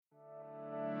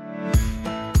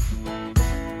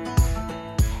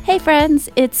Hey friends,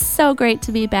 it's so great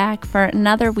to be back for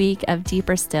another week of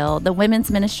Deeper Still, the women's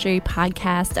ministry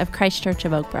podcast of Christ Church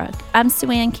of Oak Brook. I'm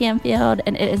Suanne Canfield,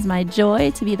 and it is my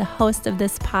joy to be the host of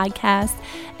this podcast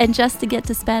and just to get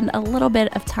to spend a little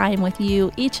bit of time with you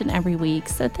each and every week.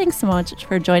 So thanks so much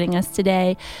for joining us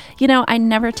today. You know, I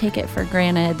never take it for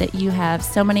granted that you have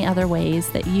so many other ways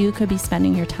that you could be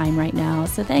spending your time right now.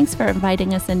 So thanks for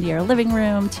inviting us into your living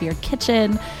room, to your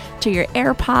kitchen, to your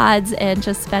AirPods, and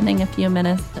just spending a few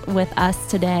minutes with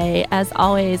us today. As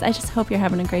always, I just hope you're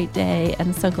having a great day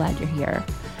and so glad you're here.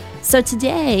 So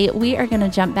today we are going to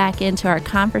jump back into our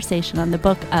conversation on the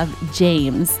book of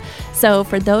James. So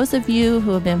for those of you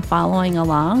who have been following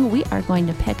along, we are going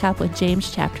to pick up with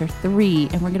James chapter 3,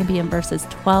 and we're going to be in verses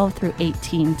 12 through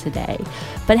 18 today.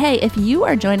 But hey, if you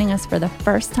are joining us for the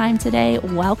first time today,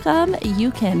 welcome.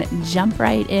 You can jump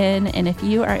right in, and if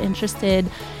you are interested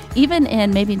even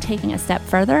in maybe taking a step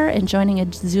further and joining a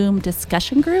Zoom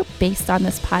discussion group based on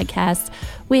this podcast,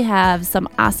 we have some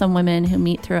awesome women who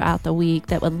meet throughout the week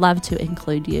that would love to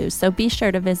include you. So be sure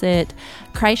to visit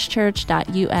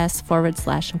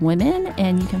christchurch.us/women,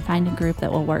 and you can find a group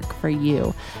that will work for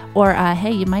you. Or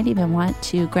hey, you might even want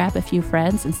to grab a few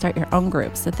friends and start your own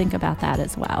group. So think about that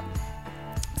as well.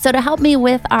 So to help me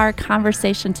with our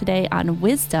conversation today on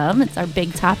wisdom, it's our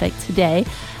big topic today,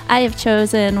 I have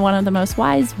chosen one of the most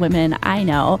wise women I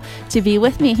know to be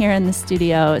with me here in the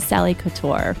studio, Sally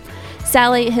Couture.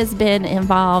 Sally has been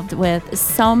involved with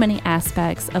so many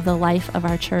aspects of the life of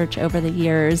our church over the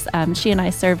years. She and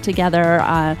I served together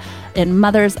in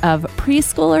Mothers of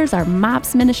Preschoolers, our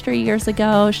MOPS ministry years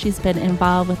ago. She's been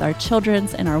involved with our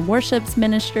children's and our worships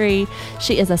ministry.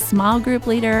 She is a small group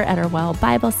leader at our Well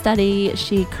Bible Study.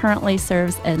 She currently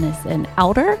serves as an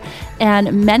elder,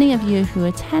 and many of you who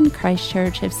attend Christ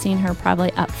Church have seen her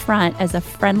probably up front as a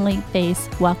friendly face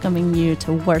welcoming you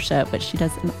to worship, which she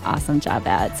does an awesome job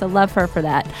at. So love her for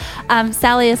that.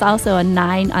 Sally is also a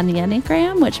 9 on the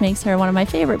Enneagram, which makes her one of my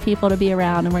favorite people to be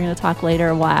around, and we're going to talk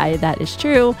later why that is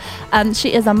true.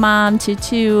 She is a mom to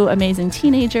 2 amazing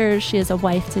teenagers. She is a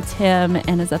wife to Tim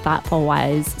and is a thoughtful,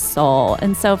 wise soul.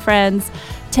 And so, friends,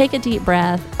 take a deep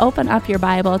breath, open up your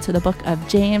Bible to the book of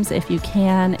James if you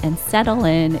can, and settle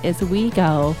in as we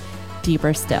go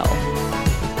deeper still.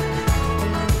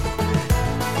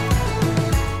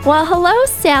 Well, hello,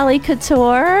 Sally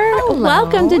Couture. Hello.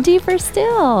 Welcome to Deeper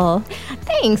Still.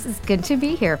 Thanks. It's good to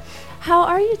be here. How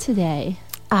are you today?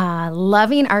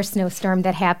 Loving our snowstorm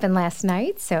that happened last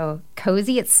night. So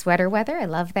cozy. It's sweater weather. I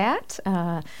love that.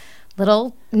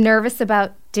 Little nervous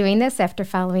about doing this after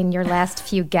following your last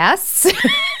few guests.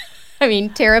 I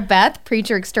mean, Tara Beth,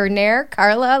 preacher extraordinaire,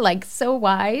 Carla, like so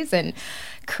wise, and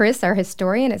Chris, our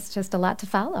historian. It's just a lot to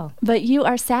follow. But you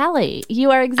are Sally.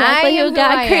 You are exactly who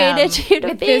God created you to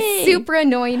with be. This super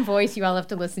annoying voice you all have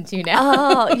to listen to now.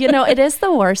 Oh, you know, it is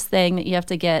the worst thing that you have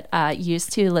to get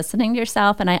used to, listening to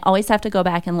yourself. And I always have to go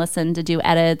back and listen to do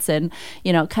edits and,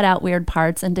 you know, cut out weird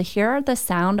parts. And to hear the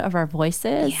sound of our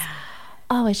voices. Yeah.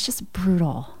 Oh, it's just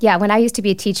brutal. Yeah, when I used to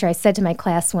be a teacher, I said to my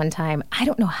class one time, I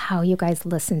don't know how you guys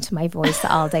listen to my voice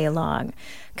all day long,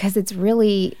 because it's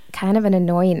really kind of an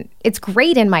annoying, it's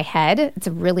great in my head. It's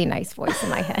a really nice voice in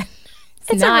my head.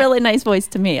 It's a really nice voice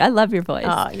to me. I love your voice.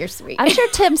 Oh, you're sweet. I'm sure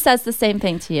Tim says the same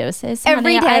thing to you. Says,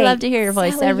 every day. I love to hear your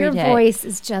voice Sally, every day. Your voice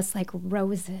is just like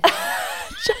roses.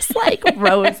 Just like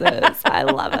roses. I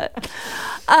love it.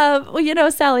 Well, you know,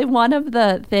 Sally, one of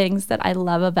the things that I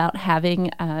love about having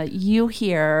you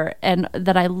here and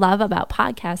that I love about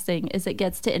podcasting is it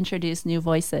gets to introduce new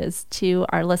voices to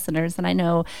our listeners. And I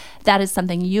know that is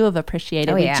something you have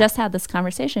appreciated. Oh, yeah. We just had this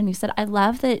conversation. You said, I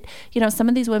love that, you know, some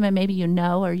of these women maybe you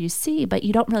know or you see, but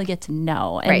you don't really get to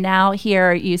know. And right. Now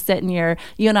here you sit and you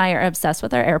and I are obsessed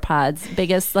with our AirPods.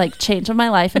 Biggest like change of my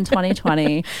life in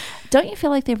 2020. Don't you feel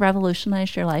like they've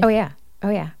revolutionized your life? Oh, yeah. Oh,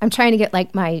 yeah. I'm trying to get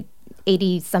like my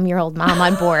 80-some-year-old mom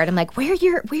on board. I'm like, wear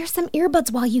some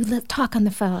earbuds while you talk on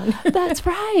the phone. That's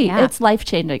right. Yeah. It's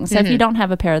life-changing. So if you don't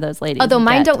have a pair of those, ladies. Although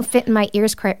mine don't fit in my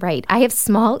ears quite right. I have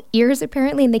small ears,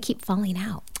 apparently, and they keep falling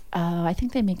out. Oh, I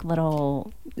think they make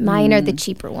little... Mine are the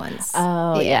cheaper ones.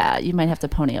 Oh, yeah. You might have to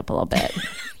pony up a little bit.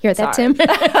 Hear that, Tim?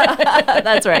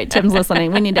 That's right. Tim's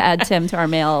listening. We need to add Tim to our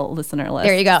male listener list.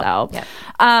 There you go. So. Yep.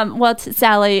 Well,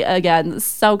 Sally, again,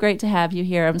 so great to have you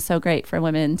here. I'm so great for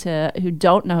women who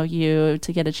don't know you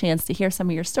to get a chance to hear some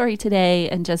of your story today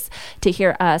and just to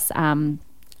hear us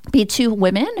be 2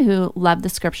 women who love the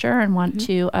scripture and want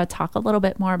to talk a little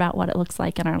bit more about what it looks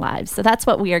like in our lives. So that's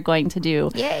what we are going to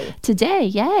do today.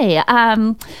 Yay.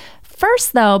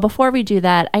 First, though, before we do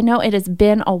that, I know it has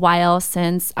been a while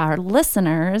since our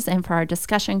listeners and for our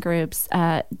discussion groups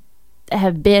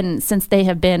have been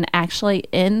actually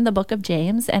in the book of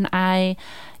James, and I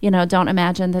don't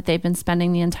imagine that they've been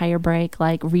spending the entire break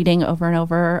like reading over and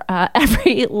over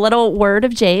every little word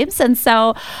of James. And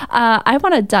so I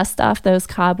want to dust off those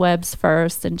cobwebs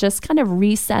first and just kind of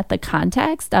reset the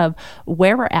context of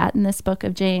where we're at in this book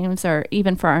of James, or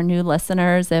even for our new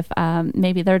listeners, if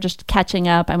maybe they're just catching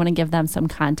up, I want to give them some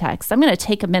context. I'm going to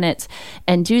take a minute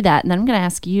and do that, and then I'm going to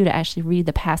ask you to actually read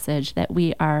the passage that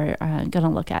we are going to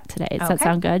look at today. Does that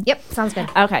sound good? Yep, sounds good.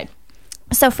 Okay.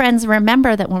 So friends,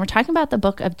 remember that when we're talking about the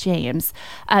book of James,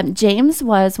 James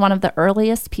was one of the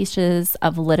earliest pieces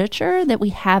of literature that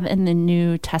we have in the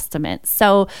New Testament.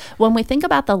 So when we think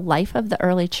about the life of the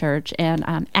early church,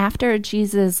 and after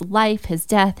Jesus' life, his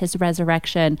death, his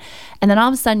resurrection, and then all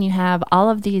of a sudden you have all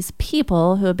of these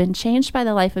people who have been changed by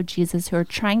the life of Jesus, who are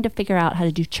trying to figure out how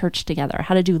to do church together,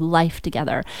 how to do life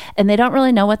together, and they don't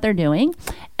really know what they're doing.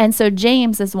 And so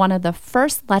James is one of the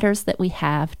first letters that we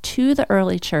have to the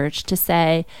early church to say,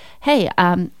 hey,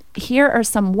 here are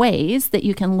some ways that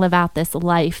you can live out this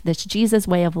life, this Jesus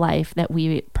way of life that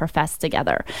we profess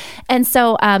together. And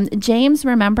so James,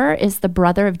 remember, is the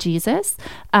brother of Jesus.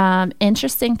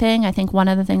 Interesting thing, I think one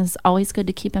of the things always good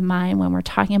to keep in mind when we're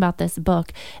talking about this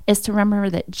book is to remember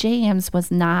that James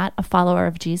was not a follower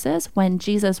of Jesus when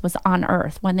Jesus was on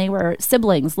earth, when they were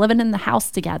siblings living in the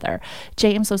house together.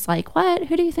 James was like, what?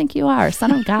 Who do you think you are?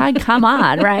 Son of God? Come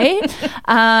on, right?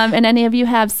 And any of you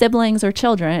have siblings or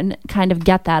children kind of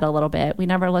get that a little bit. We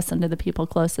never listen to the people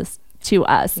closest to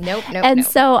us. Nope.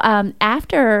 So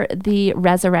after the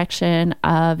resurrection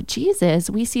of Jesus,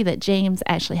 we see that James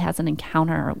actually has an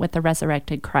encounter with the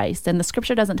resurrected Christ. And the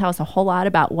scripture doesn't tell us a whole lot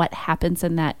about what happens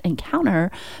in that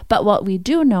encounter, but what we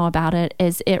do know about it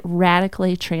is it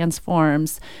radically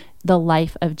transforms the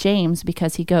life of James,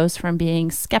 because he goes from being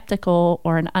skeptical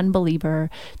or an unbeliever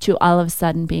to all of a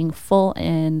sudden being full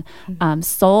in,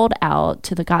 sold out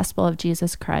to the gospel of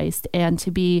Jesus Christ, and to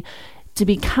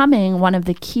becoming one of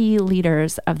the key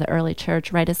leaders of the early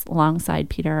church, right alongside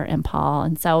Peter and Paul.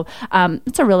 And so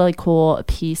it's a really cool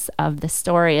piece of the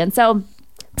story. And so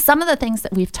some of the things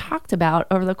that we've talked about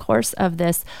over the course of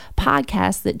this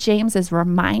podcast that James is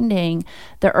reminding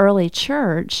the early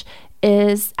church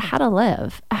is how to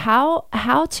live, how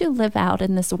to live out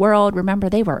in this world.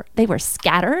 Remember, they were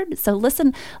scattered. So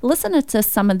listen to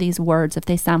some of these words if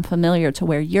they sound familiar to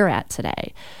where you're at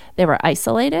today. They were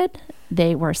isolated,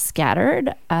 they were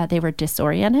scattered, they were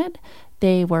disoriented,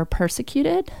 they were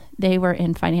persecuted, they were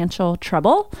in financial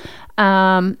trouble,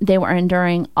 they were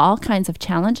enduring all kinds of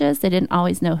challenges. They didn't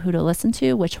always know who to listen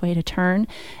to, which way to turn.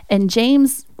 And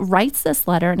James writes this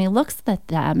letter, and he looks at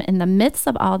them in the midst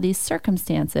of all these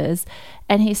circumstances,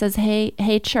 and he says,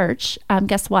 hey church,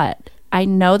 guess what? I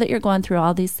know that you're going through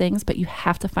all these things, but you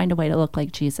have to find a way to look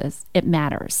like Jesus. It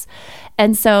matters.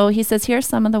 And so he says, here's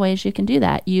some of the ways you can do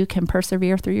that. You can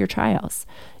persevere through your trials.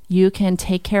 You can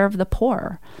take care of the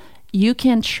poor. You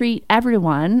can treat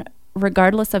everyone,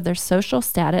 regardless of their social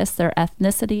status, their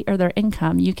ethnicity, or their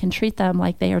income. You can treat them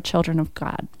like they are children of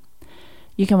God.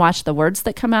 You can watch the words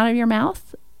that come out of your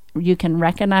mouth. You can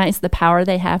recognize the power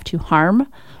they have to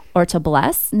harm or to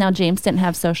bless. Now, James didn't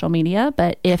have social media,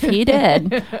 but if he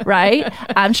did, right?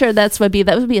 I'm sure that would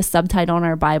be a subtitle in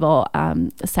our Bible.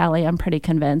 Sally, I'm pretty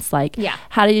convinced,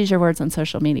 how to use your words on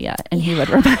social media. And he would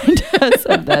remind us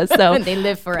of this. So they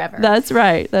live forever. That's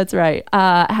right.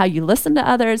 How you listen to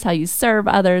others, how you serve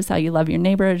others, how you love your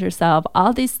neighbor as yourself,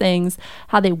 all these things,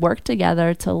 how they work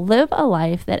together to live a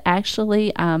life that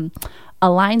actually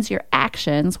aligns your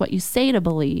actions, what you say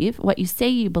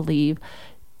you believe,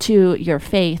 to your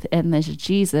faith in this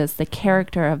Jesus, the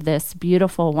character of this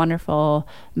beautiful, wonderful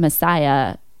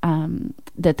Messiah,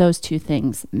 that those two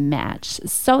things match,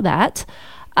 so that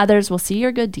others will see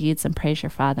your good deeds and praise your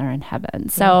Father in heaven.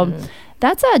 So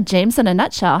that's James in a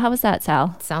nutshell. How was that,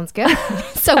 Sal? Sounds good.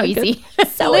 So easy.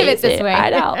 So live easy. It this way.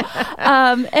 I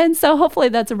know. And so hopefully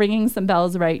that's ringing some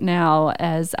bells right now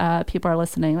as people are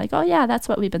listening, like, oh yeah, that's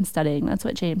what we've been studying. That's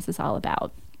what James is all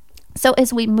about. So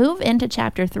as we move into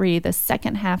chapter 3, the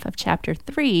second half of chapter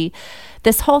 3,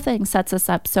 this whole thing sets us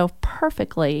up so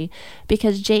perfectly,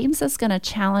 because James is going to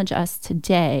challenge us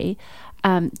today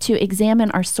to examine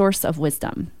our source of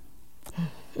wisdom.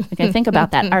 Okay, think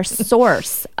about that. Our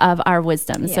source of our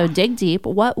wisdom. Yeah. So dig deep.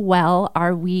 What well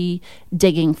are we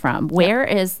digging from? Where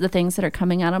is the things that are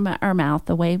coming out of our mouth,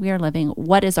 the way we are living?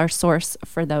 What is our source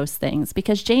for those things?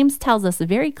 Because James tells us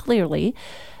very clearly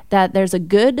that there's a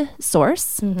good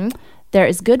source, there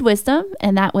is good wisdom,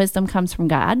 and that wisdom comes from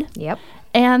God. Yep.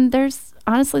 And there's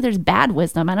honestly, there's bad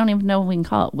wisdom. I don't even know if we can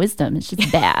call it wisdom. It's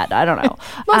just bad. I don't know.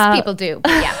 Most people do.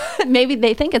 But yeah. Maybe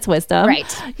they think it's wisdom.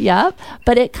 Right. Yep.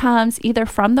 But it comes either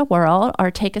from the world,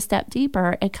 or take a step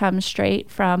deeper, it comes straight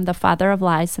from the father of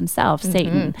lies himself,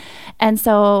 Satan. And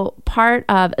so part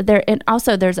of there, and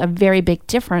also there's a very big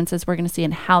difference, as we're going to see,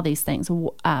 in how these things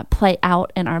play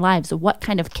out in our lives, what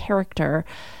kind of character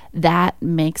that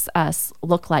makes us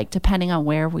look like, depending on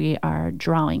where we are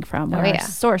drawing from, where our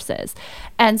sources.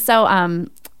 And so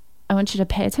I want you to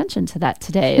pay attention to that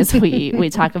today as we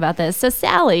talk about this. So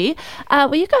Sally,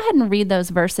 will you go ahead and read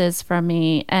those verses for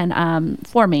me and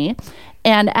for me?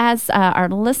 And as our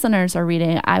listeners are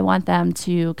reading, I want them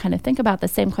to kind of think about the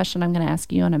same question I'm going to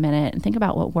ask you in a minute, and think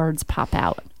about what words pop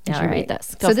out as you read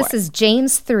this. So this is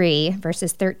James 3,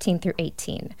 verses 13 through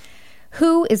 18.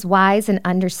 Who is wise and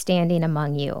understanding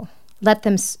among you? Let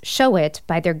them show it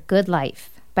by their good life,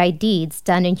 by deeds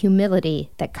done in humility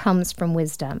that comes from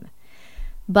wisdom.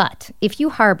 But if you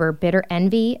harbor bitter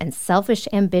envy and selfish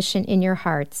ambition in your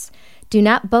hearts, do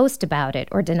not boast about it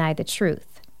or deny the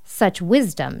truth. Such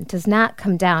wisdom does not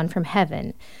come down from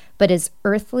heaven, but is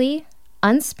earthly,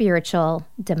 unspiritual,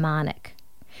 demonic.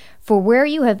 For where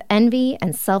you have envy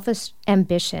and selfish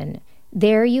ambition,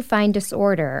 there you find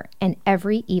disorder and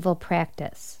every evil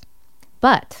practice.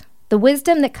 But the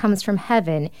wisdom that comes from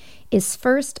heaven is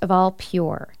first of all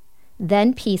pure,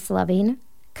 then peace-loving,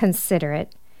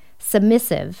 considerate,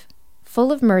 submissive,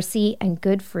 full of mercy and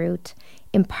good fruit,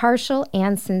 impartial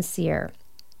and sincere.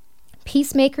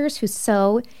 Peacemakers who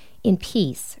sow in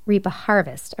peace reap a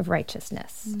harvest of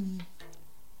righteousness.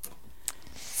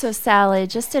 So Sally,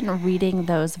 just in reading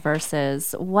those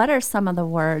verses, what are some of the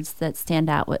words that stand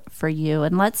out for you?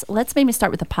 And let's maybe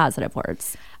start with the positive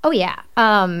words. Oh yeah.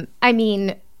 I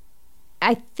mean,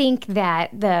 I think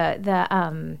that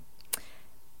the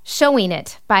showing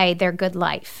it by their good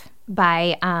life,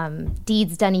 by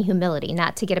deeds done in humility,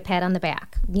 not to get a pat on the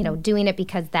back, doing it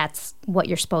because that's what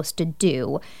you're supposed to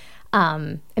do,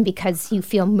 and because you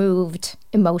feel moved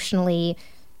emotionally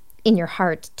in your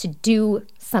heart to do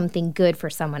something good for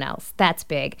someone else. That's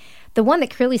big. The one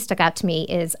that really stuck out to me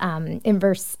is in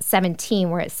verse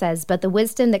 17, where it says, but the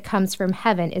wisdom that comes from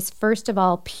heaven is first of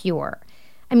all pure.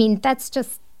 I mean,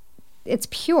 it's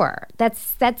pure.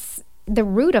 That's the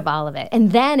root of all of it.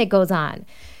 And then it goes on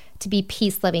to be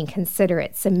peace-loving,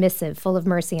 considerate, submissive, full of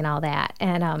mercy and all that.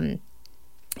 And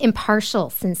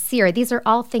impartial, sincere. These are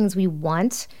all things we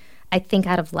want, I think,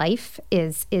 out of life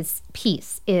is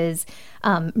peace, is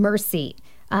mercy,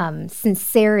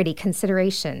 sincerity,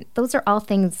 consideration. Those are all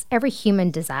things every human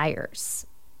desires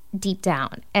deep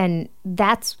down. And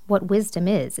that's what wisdom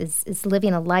is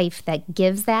living a life that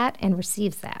gives that and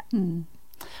receives that.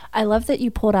 I love that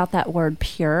you pulled out that word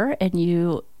pure, and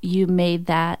you made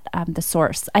that the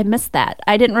source. I missed that.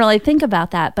 I didn't really think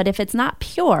about that. But if it's not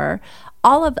pure,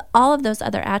 all of those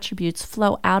other attributes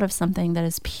flow out of something that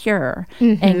is pure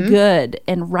and good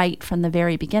and right from the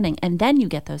very beginning, and then you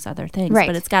get those other things. Right.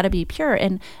 But it's got to be pure.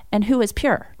 And who is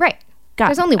pure? Right. God.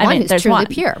 There's only one who's truly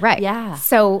pure. Right. Yeah.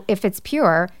 So if it's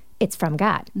pure, it's from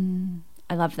God.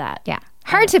 I love that. Yeah.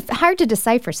 Hard to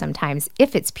decipher sometimes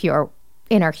if it's pure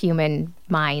in our human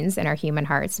minds and our human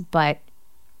hearts, but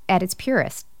at its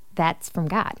purest, that's from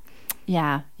God.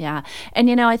 Yeah, yeah. And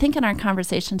I think in our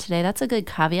conversation today, that's a good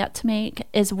caveat to make,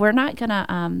 is we're not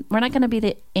gonna be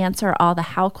the answer all the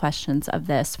how questions of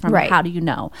this from how do you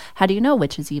know? How do you know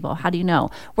which is evil? How do you know?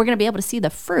 We're gonna be able to see the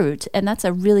fruit, and that's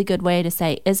a really good way to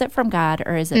say, is it from God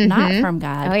or is it not from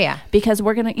God? Oh yeah. Because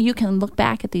you can look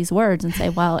back at these words and say,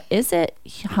 well, is it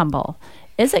humble?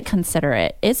 Is it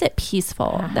considerate? Is it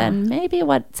peaceful? Then maybe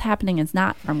what's happening is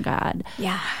not from God.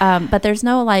 Yeah. But there's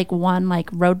no one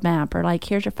roadmap or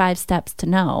here's your 5 steps to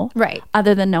know. Right.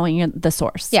 Other than knowing the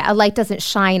source. Yeah. A light doesn't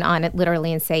shine on it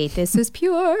literally and say, this is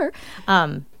pure.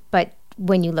 But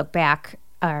when you look back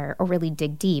or really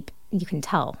dig deep, you can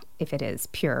tell if it is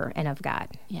pure and of God.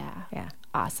 Yeah. Yeah.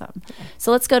 Awesome. So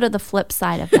let's go to the flip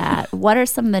side of that. What are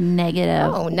some of the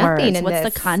negative nothing words? in What's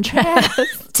this. the contrast? Yeah.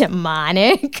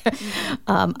 Demonic,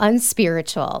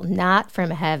 unspiritual, not from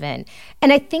heaven.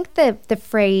 And I think the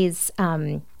phrase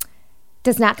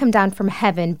does not come down from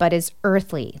heaven, but is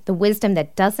earthly. The wisdom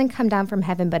that doesn't come down from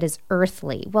heaven, but is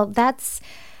earthly. Well, that's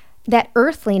that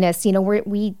earthliness,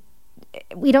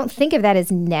 we don't think of that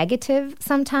as negative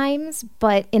sometimes,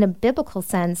 but in a biblical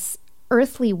sense,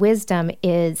 earthly wisdom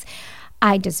is,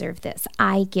 I deserve this.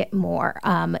 I get more.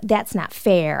 That's not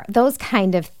fair. Those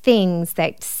kind of things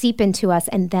that seep into us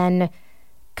and then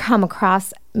come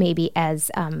across maybe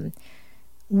as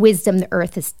wisdom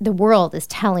the world is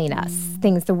telling us,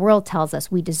 things the world tells us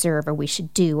we deserve or we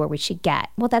should do or we should get.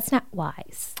 Well, that's not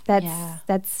wise.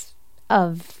 That's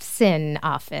sin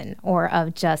often, or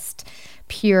of just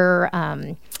pure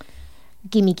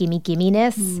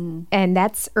gimme-ness. And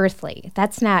that's earthly.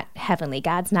 That's not heavenly.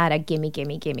 God's not a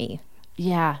gimme.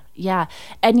 Yeah.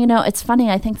 And it's funny.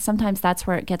 I think sometimes that's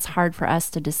where it gets hard for us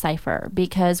to decipher,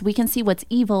 because we can see what's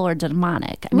evil or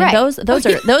demonic. I mean, Right. those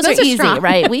are easy, strong.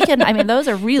 right? We can, those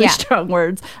are really strong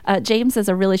words. James is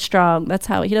a really strong, that's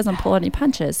how he doesn't pull any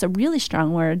punches. So really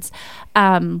strong words.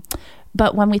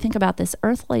 But when we think about this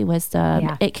earthly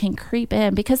wisdom, it can creep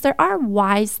in, because there are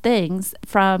wise things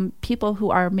from people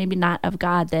who are maybe not of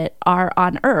God that are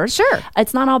on earth. Sure.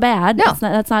 It's not all bad. No.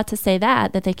 That's not to say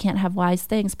that they can't have wise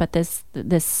things, but this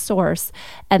source,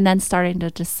 and then starting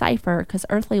to decipher, because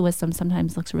earthly wisdom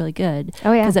sometimes looks really good.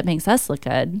 Oh, yeah. Because it makes us look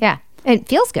good. Yeah. And it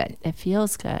feels good. It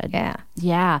feels good. Yeah.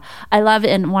 Yeah. I love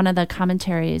in one of the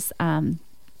commentaries,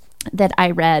 that I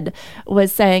read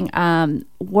was saying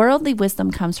worldly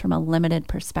wisdom comes from a limited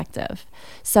perspective.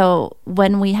 So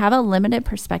when we have a limited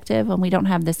perspective, when we don't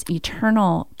have this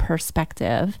eternal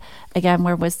perspective, again,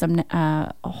 where wisdom,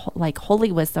 like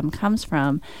holy wisdom comes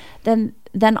from, then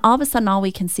all of a sudden all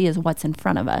we can see is what's in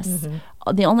front of us.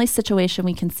 Mm-hmm. The only situation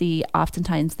we can see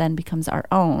oftentimes then becomes our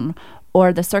own,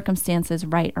 or the circumstances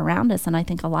right around us. And I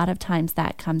think a lot of times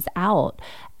that comes out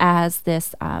as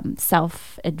this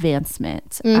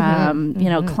self-advancement,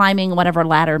 climbing whatever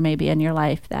ladder may be in your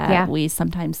life that we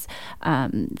sometimes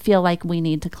feel like we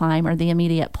need to climb, or the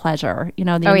immediate pleasure, the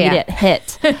immediate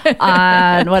hit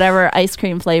on whatever ice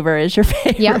cream flavor is your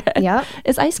favorite. Yep.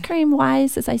 Is ice cream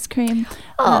wise? Is ice cream?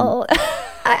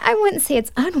 I wouldn't say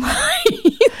it's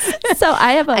unwise. So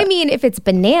if it's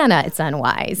banana, it's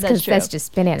unwise, because that's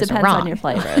just bananas Depends are wrong. on your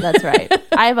flavor. That's right.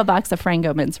 I have a box of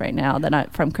Frango mints right now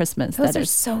from Christmas. Those are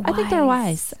so wise. I think they're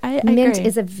wise. I Mint agree.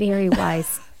 is a very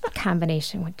wise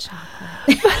combination with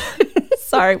chocolate.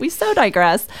 Sorry, we so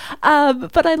digress.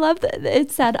 But I love that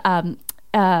it said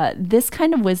this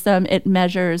kind of wisdom, it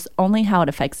measures only how it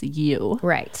affects you.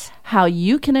 Right. How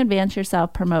you can advance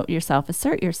yourself, promote yourself,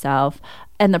 assert yourself.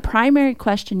 And the primary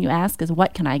question you ask is,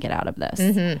 what can I get out of this?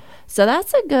 Mm-hmm. So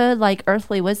that's a good,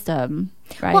 earthly wisdom,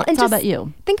 right? Well, and it's all about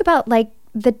you. Think about,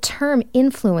 the term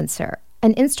influencer,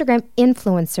 an Instagram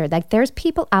influencer. There's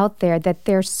people out there that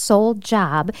their sole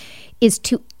job is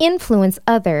to influence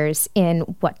others in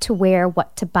what to wear,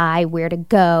 what to buy, where to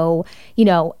go,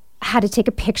 how to take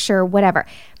a picture, whatever.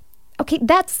 Okay,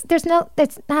 that's not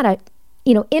a,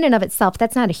 in and of itself,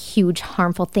 that's not a huge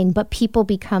harmful thing, but people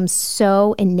become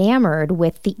so enamored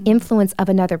with the influence of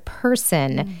another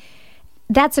person.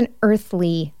 That's an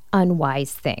earthly,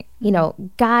 unwise thing.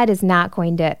 God is not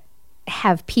going to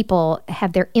have people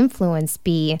have their influence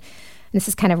be, and this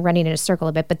is kind of running in a circle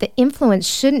a bit, but the influence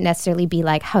shouldn't necessarily be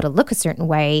like how to look a certain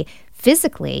way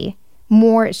physically.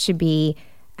 More, it should be,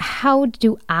 how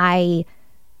do I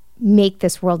make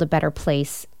this world a better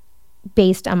place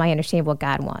based on my understanding of what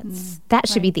God wants? That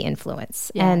should be the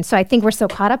influence. Yeah. And so I think we're so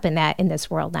caught up in that in this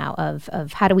world now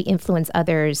of how do we influence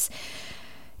others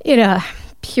in a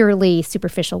purely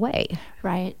superficial way.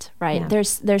 Right. Yeah.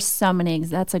 There's so many,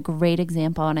 that's a great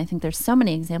example. And I think there's so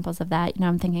many examples of that.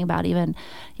 I'm thinking about even,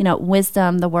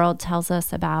 wisdom. The world tells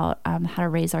us about how to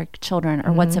raise our children,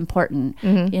 or what's important.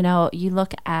 Mm-hmm. You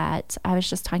look at, I was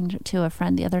just talking to a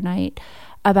friend the other night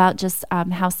about just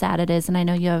how sad it is, and I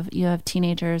know you have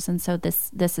teenagers, and so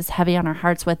this is heavy on our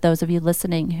hearts with those of you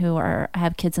listening who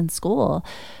have kids in school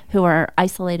who are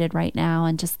isolated right now,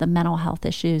 and just the mental health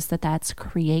issues that's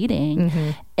creating.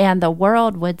 Mm-hmm. And the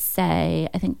world would say,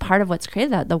 I think part of what's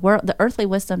created that, the earthly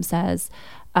wisdom says,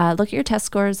 look at your test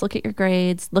scores, look at your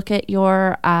grades, look at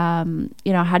your, how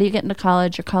do you get into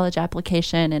college, your college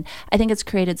application. And I think it's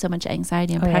created so much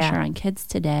anxiety and pressure on kids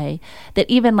today that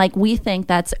even we think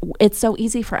it's so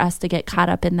easy for us to get caught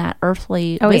up in that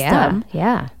earthly wisdom.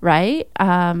 Yeah. Right.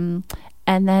 And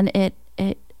then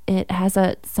it has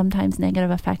a sometimes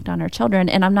negative effect on our children.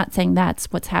 And I'm not saying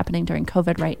that's what's happening during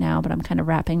COVID right now, but I'm kind of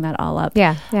wrapping that all up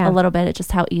a little bit. It's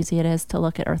just how easy it is to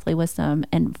look at earthly wisdom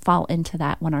and fall into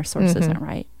that when our source isn't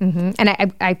right. Mm-hmm.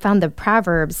 And I found the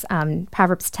Proverbs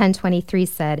 10:23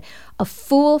 said, "A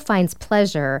fool finds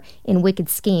pleasure in wicked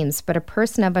schemes, but a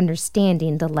person of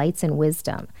understanding delights in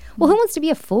wisdom." Well, who wants to be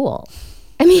a fool?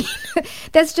 I mean,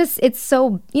 that's just, it's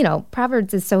so,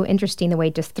 Proverbs is so interesting the way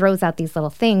it just throws out these little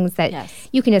things that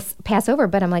you can just pass over.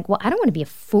 But I'm like, well, I don't want to be a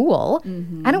fool.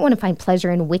 Mm-hmm. I don't want to find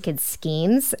pleasure in wicked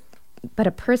schemes. But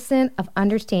a person of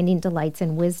understanding delights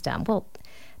in wisdom. Well,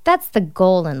 that's the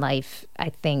goal in life, I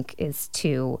think, is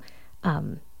to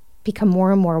become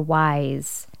more and more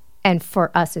wise. And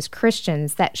for us as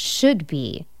Christians, that should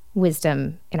be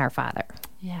wisdom in our Father.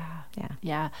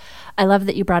 Yeah. I love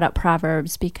that you brought up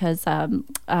Proverbs because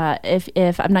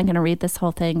if I'm not going to read this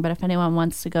whole thing, but if anyone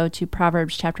wants to go to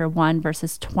Proverbs chapter 1,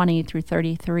 verses 20 through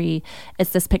 33, it's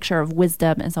this picture of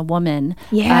wisdom as a woman.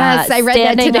 Yes, I read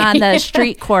that today. Standing on the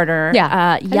street corner,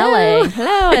 yelling,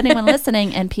 hello, anyone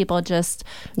listening, and people just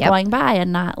going by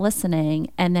and not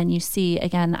listening. And then you see,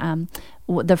 again,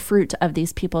 the fruit of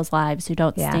these people's lives who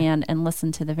don't stand and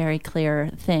listen to the very clear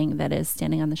thing that is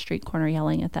standing on the street corner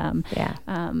yelling at them.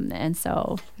 And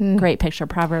so great picture.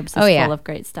 Proverbs is full of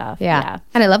great stuff.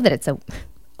 And I love that it's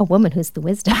a woman who's the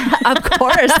wisdom. Of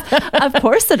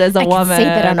course it is a woman. Say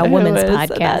that on a woman's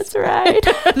podcast.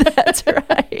 That's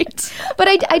right. But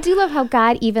I do love how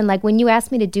God, even like when you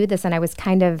asked me to do this, and I was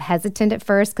kind of hesitant at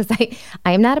first because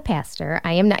I am not a pastor.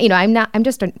 I am not, I'm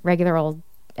just a regular old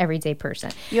everyday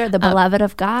person. You're the beloved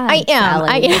of God. I am.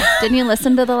 Sally. Didn't you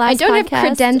listen to the last podcast? I don't have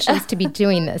credentials to be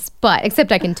doing this, but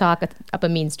except I can talk up a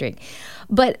mean streak.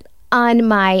 But on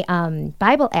my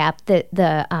Bible app,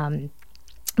 the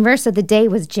verse of the day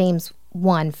was James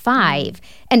 1:5,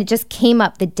 and it just came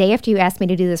up the day after you asked me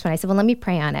to do this one. I said, well, let me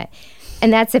pray on it.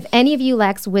 And that's, if any of you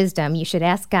lacks wisdom, you should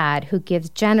ask God, who gives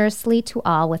generously to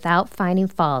all without finding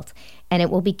fault, and it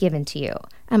will be given to you.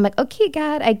 I'm like, okay,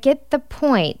 God, I get the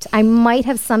point. I might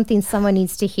have something someone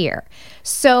needs to hear.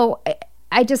 So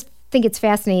I just think it's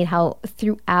fascinating how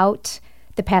throughout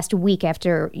the past week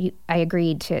after I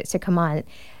agreed to come on,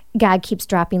 God keeps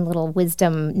dropping little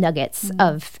wisdom nuggets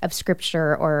of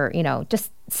scripture or,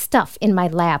 just stuff in my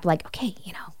lap. Like, okay,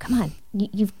 come on,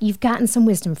 you've gotten some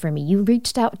wisdom from me. You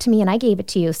reached out to me and I gave it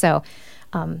to you. So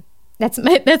that's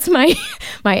my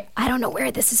I don't know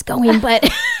where this is going, but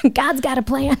God's got a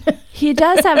plan. He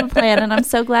does have a plan, and I'm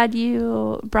so glad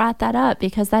you brought that up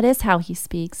because that is how he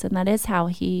speaks, and that is how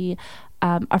he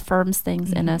affirms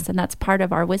things in us, and that's part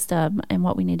of our wisdom. And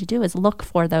what we need to do is look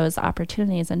for those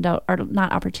opportunities, and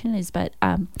not opportunities, but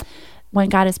when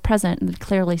God is present and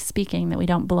clearly speaking, that we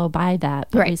don't blow by that,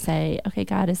 but we say, okay,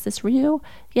 God, is this real?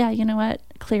 Yeah, you know what?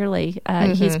 Clearly,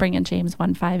 he's bringing James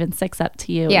 1:5 and 6 up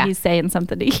to you. Yeah. He's saying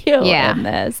something to you in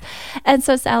this. And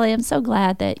so, Sally, I'm so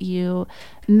glad that you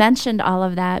mentioned all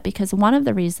of that, because one of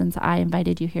the reasons I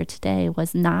invited you here today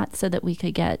was not so that we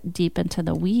could get deep into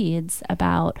the weeds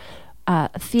about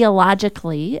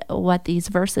theologically what these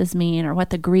verses mean or what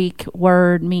the Greek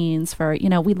word means for,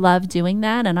 we love doing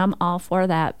that, and I'm all for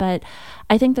that. But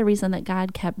I think the reason that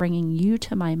God kept bringing you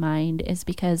to my mind is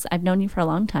because I've known you for a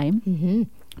long time.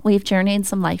 We've journeyed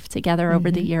some life together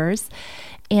over the years,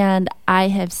 and I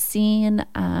have seen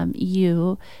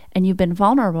you, and you've been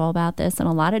vulnerable about this in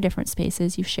a lot of different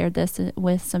spaces. You've shared this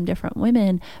with some different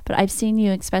women, but I've seen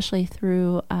you, especially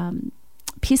through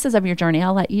pieces of your journey,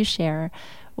 I'll let you share,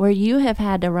 where you have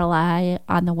had to rely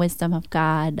on the wisdom of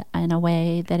God in a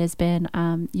way that has been,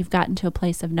 you've gotten to a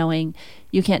place of knowing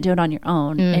you can't do it on your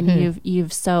own. And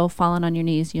you've so fallen on your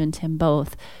knees, you and Tim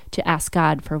both, to ask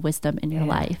God for wisdom in your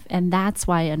life. And that's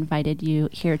why I invited you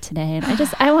here today. And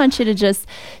I want you to just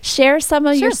share some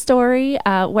of your story,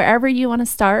 wherever you want to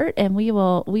start, and I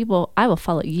will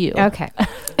follow you. Okay.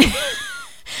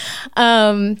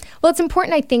 Well, it's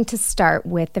important, I think, to start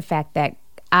with the fact that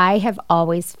I have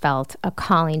always felt a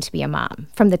calling to be a mom.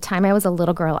 From the time I was a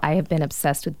little girl, I have been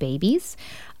obsessed with babies.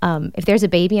 If there's a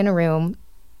baby in a room,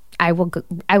 I will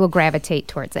gravitate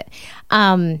towards it.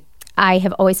 I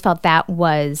have always felt that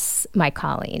was my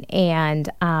calling. And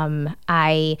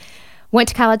I went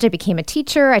to college. I became a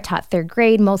teacher. I taught third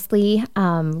grade mostly,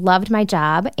 loved my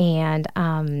job,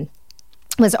 and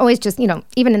was always just,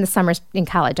 even in the summers in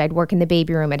college, I'd work in the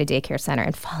baby room at a daycare center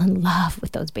and fall in love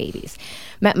with those babies.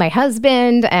 Met my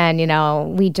husband, and,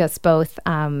 we just both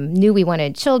knew we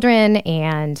wanted children,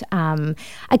 and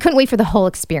I couldn't wait for the whole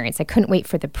experience. I couldn't wait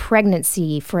for the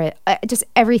pregnancy, for just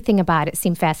everything about it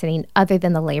seemed fascinating other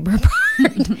than the labor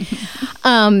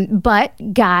part.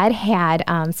 But God had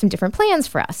some different plans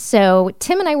for us. So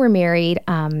Tim and I were married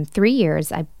 3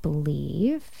 years, I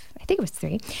believe. I think it was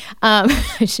 3.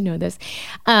 I should know this.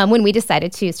 When we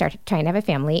decided to start trying to have a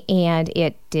family, and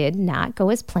it did not go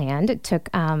as planned. It took,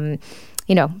 tried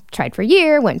for a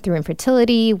year, went through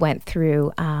infertility, went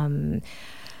through in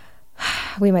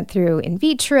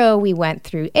vitro, we went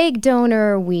through egg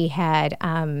donor. We had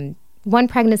one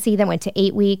pregnancy that went to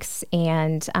 8 weeks,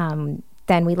 and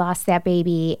then we lost that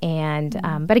baby. And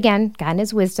but again, God in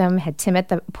his wisdom had Tim at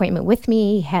the appointment with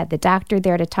me, had the doctor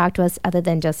there to talk to us other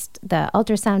than just the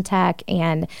ultrasound tech.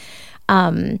 And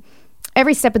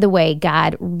every step of the way,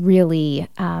 God really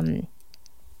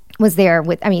was there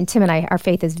with, Tim and I, our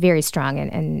faith is very strong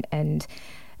and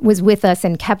was with us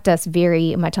and kept us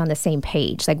very much on the same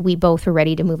page. Like, we both were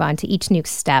ready to move on to each new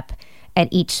step at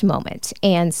each moment.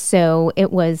 And so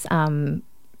it was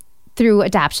through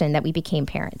adoption that we became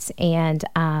parents. And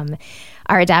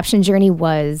our adoption journey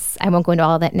was, I won't go into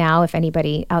all that now. If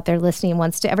anybody out there listening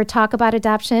wants to ever talk about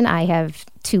adoption, I have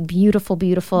two beautiful,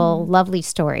 beautiful, lovely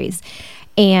stories.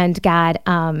 And God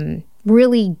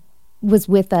really was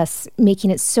with us,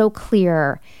 making it so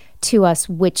clear to us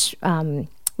which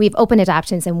we've opened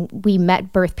adoptions, and we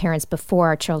met birth parents before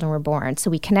our children were born. So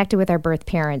we connected with our birth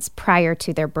parents prior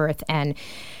to their birth and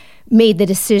made the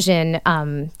decision.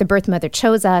 The birth mother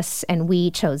chose us, and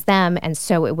we chose them. And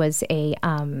so it was a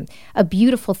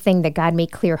beautiful thing that God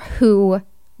made clear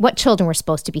what children were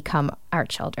supposed to become our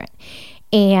children.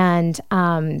 And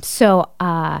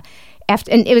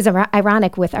and it was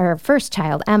ironic with our first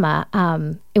child, Emma.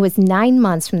 It was 9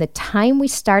 months from the time we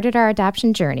started our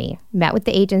adoption journey, met with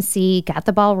the agency, got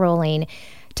the ball rolling,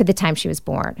 to the time she was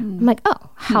born. I'm like, oh,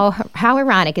 how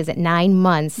ironic is it? 9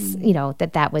 months,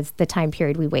 that was the time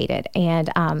period we waited. And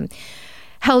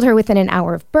held her within an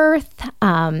hour of birth,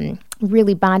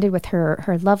 really bonded with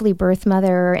her lovely birth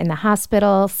mother in the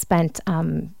hospital, spent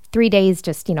 3 days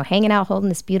just, hanging out, holding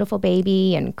this beautiful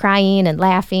baby and crying and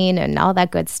laughing and all that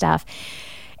good stuff.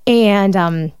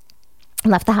 And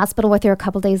left the hospital with her a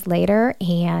couple days later.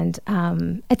 And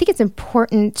I think it's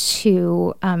important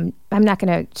to, I'm not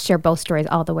going to share both stories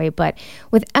all the way, but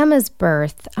with Emma's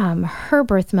birth, her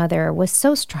birth mother was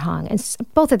so strong, and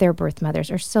both of their birth mothers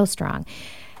are so strong.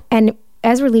 And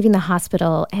as we're leaving the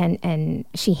hospital, and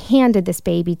she handed this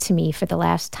baby to me for the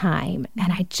last time,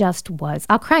 and I just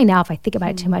I'll cry now if I think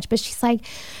about it too much, but she's like,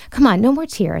 come on, no more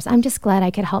tears. I'm just glad I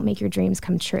could help make your dreams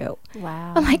come true.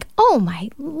 Wow. I'm like, oh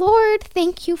my Lord,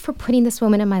 thank you for putting this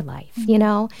woman in my life,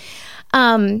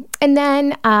 And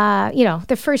then,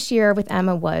 the first year with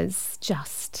Emma was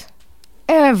just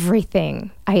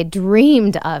everything I had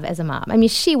dreamed of as a mom. I mean,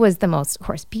 she was the most, of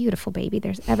course, beautiful baby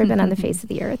there's ever been on the face of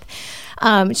the earth.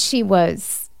 She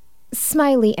was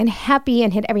smiley and happy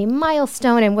and hit every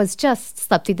milestone and was just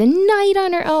slept through the night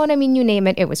on her own. I mean, you name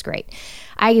it, it was great.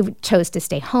 I chose to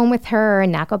stay home with her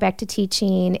and not go back to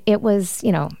teaching. It was,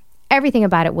 everything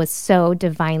about it was so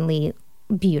divinely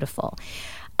beautiful.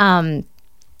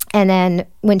 And then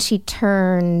when she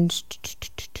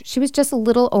was just a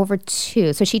little over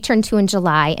 2. So she turned 2 in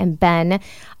July, and Ben,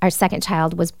 our second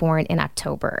child, was born in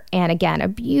October. And again, a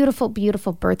beautiful,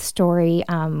 beautiful birth story.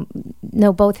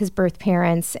 Know both his birth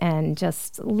parents, and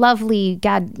just lovely.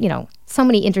 God, so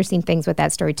many interesting things with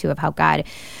that story too, of how God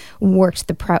worked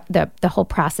the whole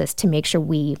process to make sure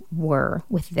we were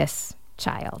with this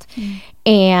child.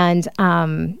 And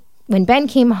when Ben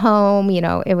came home,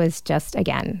 it was just,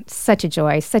 again, such a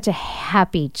joy, such a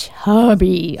happy,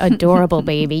 chubby, adorable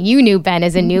baby. You knew Ben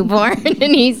as a newborn,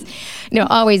 and he's,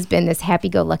 always been this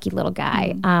happy-go-lucky little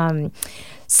guy.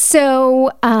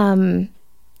 So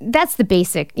that's the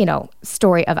basic,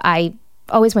 story of I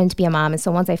always wanted to be a mom. And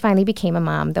so once I finally became a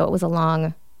mom, though it was a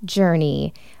long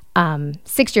journey,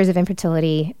 6 years of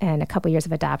infertility and a couple years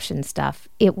of adoption stuff,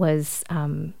 it was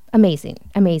amazing.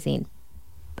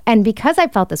 And because I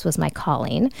felt this was my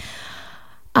calling,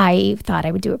 I thought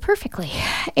I would do it perfectly.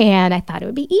 And I thought it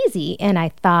would be easy. And I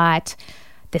thought,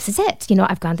 this is it.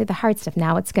 I've gone through the hard stuff.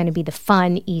 Now it's going to be the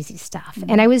fun, easy stuff.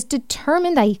 And I was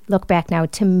determined, I look back now,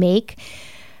 to make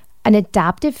an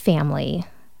adoptive family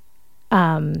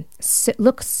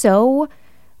look so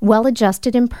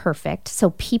well-adjusted and perfect, so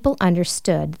people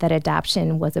understood that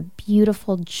adoption was a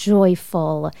beautiful,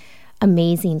 joyful,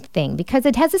 amazing thing, because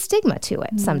it has a stigma to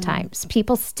it sometimes.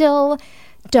 People still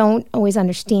don't always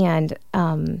understand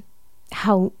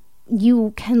how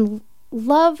you can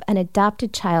love an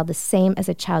adopted child the same as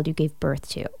a child you gave birth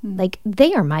to. Like,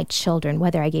 they are my children,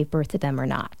 whether I gave birth to them or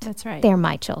not. That's right. They're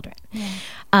my children.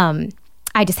 Yeah.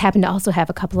 I just happen to also have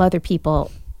a couple other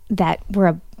people that were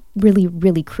a really,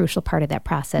 really crucial part of that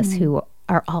process who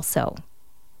are also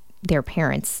their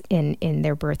parents in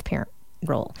their birth parent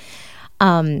role.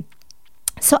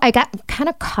 So I got kind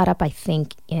of caught up, I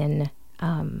think, in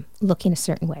looking a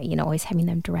certain way, always having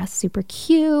them dress super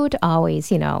cute, always,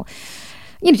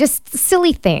 just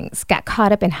silly things. Got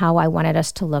caught up in how I wanted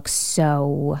us to look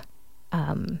so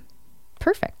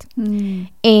perfect.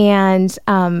 And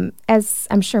as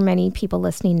I'm sure many people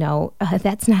listening know,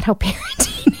 that's not how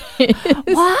parenting is.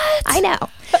 What? I know.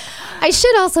 I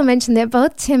should also mention that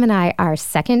both Tim and I are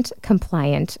second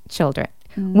compliant children.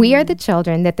 We are the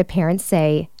children that the parents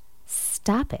say,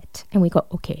 stop it. And we go,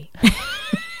 okay.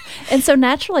 And so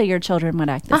naturally your children would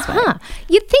act this way.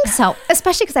 You'd think so,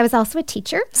 especially because I was also a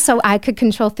teacher, so I could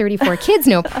control 34 kids,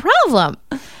 no problem.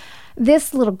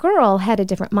 This little girl had a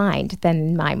different mind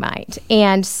than my mind.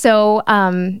 And so,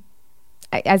 I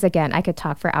could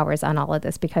talk for hours on all of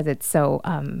this because it's so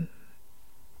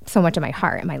so much of my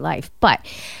heart and my life. But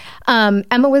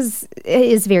Emma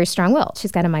is very strong-willed.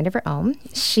 She's got a mind of her own.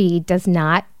 She does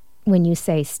not, when you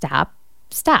say stop,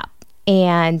 stop.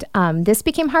 And this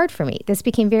became hard for me. This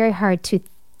became very hard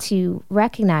to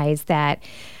recognize that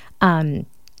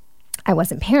I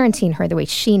wasn't parenting her the way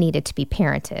she needed to be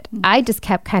parented. Mm-hmm. I just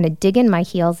kept kind of digging my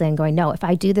heels in, going, no, if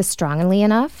I do this strongly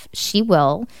enough, she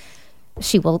will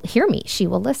hear me. She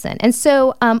will listen. And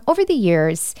so over the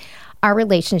years, our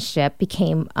relationship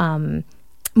became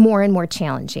more and more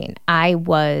challenging. I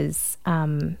was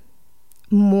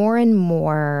more and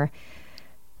more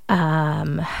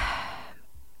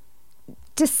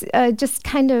just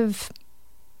kind of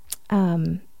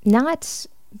not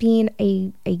being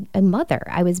a mother.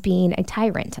 I was being a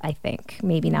tyrant, I think,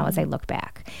 maybe now as I look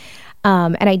back.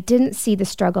 And I didn't see the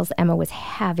struggles Emma was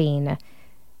having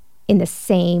in the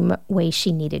same way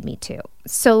she needed me to.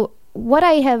 So what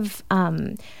I have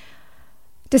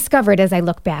discovered as I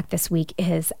look back this week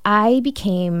is I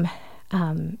became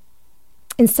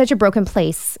in such a broken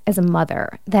place as a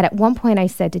mother that at one point I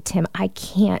said to Tim,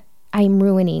 I'm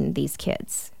ruining these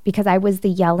kids, because I was the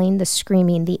yelling, the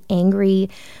screaming, the angry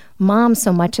mom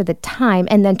so much of the time,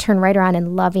 and then turn right around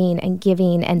and loving and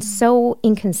giving and so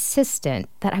inconsistent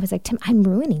that I was like, Tim, I'm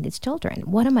ruining these children.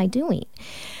 What am I doing?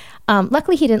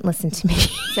 Luckily, he didn't listen to me.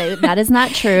 So that is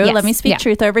not true. Yes, Let me speak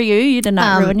truth over you. You did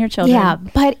not ruin your children. Yeah,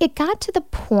 but it got to the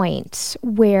point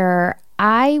where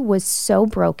I was so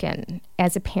broken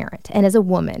as a parent and as a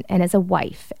woman and as a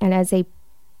wife and as a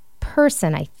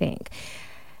person, I think,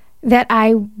 that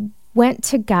I went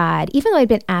to God. Even though I'd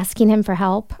been asking him for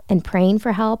help and praying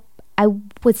for help, I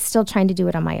was still trying to do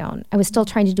it on my own. I was still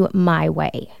trying to do it my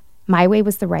way. My way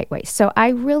was the right way. So I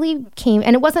really came,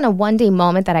 and it wasn't a one-day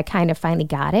moment that I kind of finally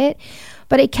got it,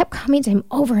 but I kept coming to him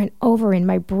over and over in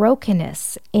my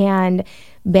brokenness and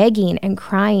begging and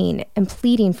crying and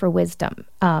pleading for wisdom,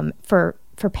 for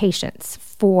patience,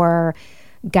 for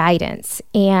guidance.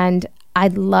 And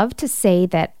I'd love to say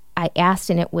that I asked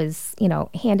and it was,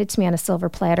 handed to me on a silver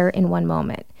platter in one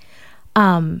moment.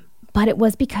 But it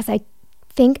was because I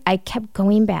think I kept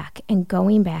going back and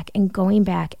going back and going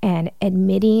back and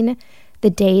admitting the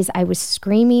days I was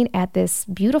screaming at this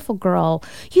beautiful girl,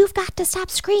 you've got to stop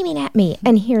screaming at me.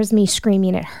 And here's me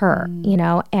screaming at her,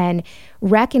 and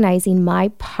recognizing my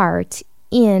part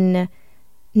in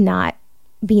not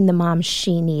being the mom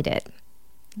she needed.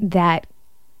 That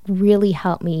really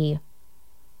helped me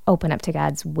open up to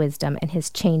God's wisdom and his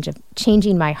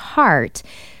changing my heart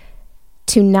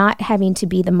to not having to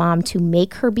be the mom to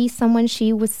make her be someone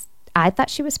I thought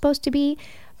she was supposed to be,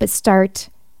 but start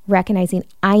recognizing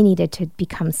I needed to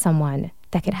become someone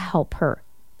that could help her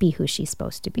be who she's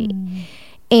supposed to be.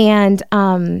 And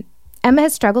Emma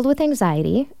has struggled with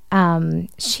anxiety.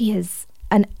 She is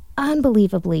an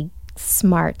unbelievably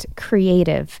smart,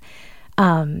 creative,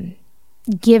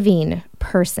 giving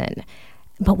person.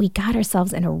 But we got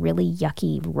ourselves in a really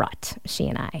yucky rut, she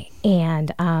and I.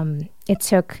 And it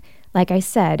took, like I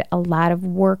said, a lot of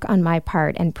work on my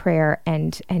part and prayer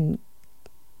and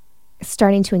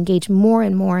starting to engage more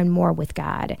and more and more with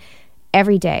God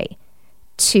every day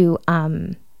to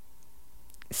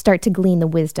start to glean the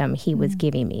wisdom he was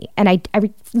giving me. And I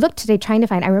looked today trying to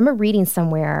find, I remember reading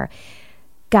somewhere,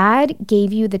 God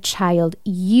gave you the child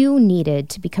you needed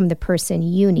to become the person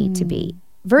you need to be.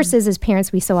 Versus as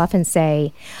parents, we so often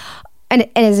say, and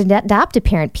as an adopted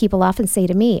parent, people often say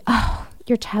to me, oh,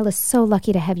 your child is so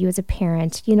lucky to have you as a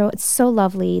parent. It's so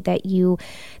lovely that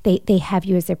they have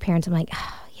you as their parent. I'm like,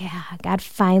 oh, yeah, God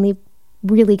finally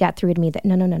really got through to me that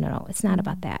no, it's not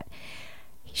about that.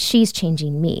 She's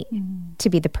changing me to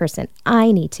be the person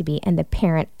I need to be and the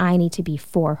parent I need to be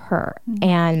for her.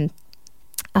 And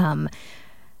I'm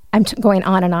going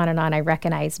on and on and on, I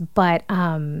recognize, but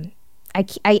I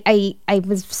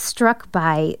was struck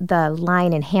by the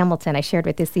line in Hamilton. I shared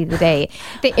with this the other day,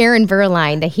 the Aaron Burr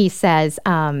line that he says,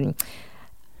 I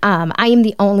am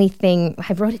the only thing,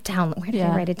 I wrote it down. Where did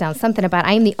I write it down? Something about,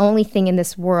 I am the only thing in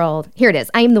this world. Here it is.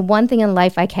 I am the one thing in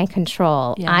life I can't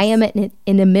control. Yes. I am an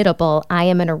inimitable. I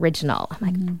am an original. I'm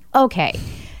like, okay,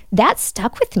 that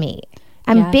stuck with me.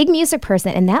 I'm a big music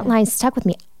person, and that line stuck with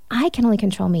me. I can only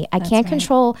control me. I can't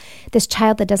control this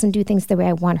child that doesn't do things the way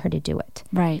I want her to do it.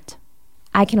 Right.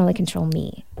 I can only control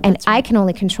me. And I can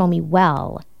only control me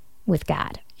well with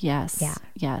God. Yes. Yeah.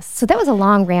 Yes. So that was a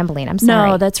long rambling. I'm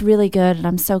sorry. No, that's really good. And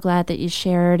I'm so glad that you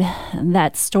shared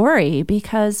that story,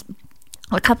 because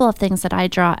a couple of things that I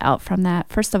draw out from that.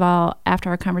 First of all, after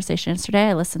our conversation yesterday,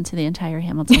 I listened to the entire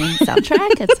Hamilton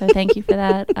soundtrack. And so thank you for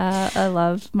that. I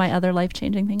love my other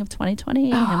life-changing thing of 2020,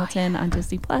 Hamilton on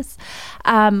Disney+. But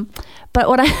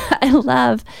what I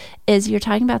love is you're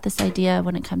talking about this idea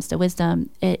when it comes to wisdom.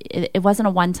 It wasn't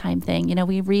a one-time thing.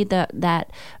 We read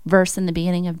that verse in the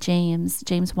beginning of James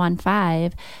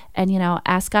 1:5, and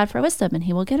ask God for wisdom and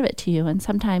he will give it to you. And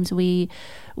sometimes we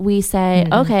say,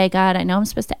 okay, God, I know I'm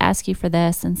supposed to ask you for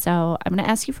this, and so I'm going to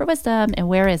ask you for wisdom, and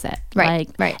where is it? Right.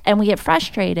 And we get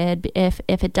frustrated if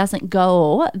it doesn't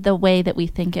go the way that we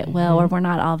think it will, or we're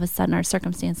not all of a sudden, our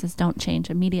circumstances don't change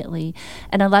immediately.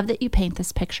 And I love that you paint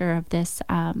this picture of this,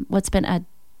 what's been a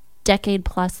decade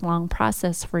plus long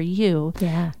process for you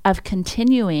of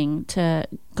continuing to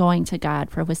going to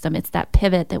God for wisdom. It's that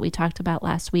pivot that we talked about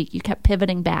last week. You kept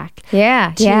pivoting back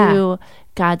to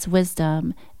God's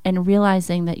wisdom and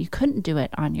realizing that you couldn't do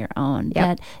it on your own,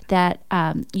 that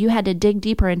you had to dig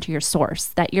deeper into your source,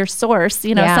 that your source,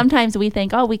 sometimes we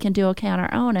think, we can do okay on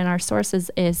our own, and our source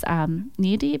is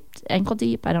knee deep, ankle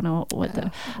deep. I don't know what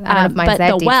the, but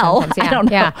the well, I don't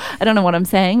know. I don't know what I'm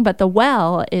saying, but the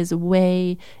well is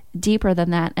way deeper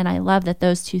than that. And I love that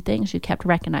those two things you kept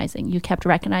recognizing. You kept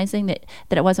recognizing that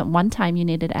it wasn't one time you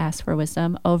needed to ask for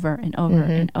wisdom, over and over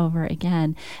and over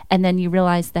again. And then you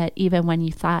realized that even when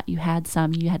you thought you had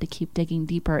some, you had to keep digging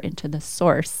deeper into the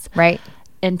source. Right.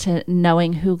 Into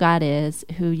knowing who God is,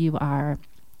 who you are,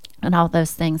 and all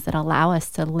those things that allow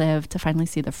us to live, to finally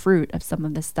see the fruit of some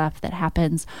of the stuff that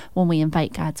happens when we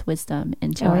invite God's wisdom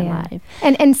into our life.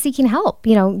 And seeking help,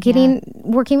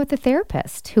 working with a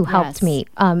therapist who helped me,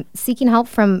 seeking help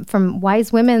from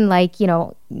wise women like,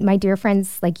 my dear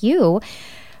friends like you,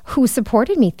 who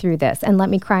supported me through this and let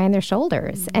me cry on their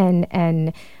shoulders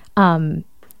and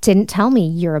didn't tell me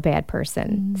you're a bad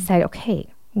person. Said, okay,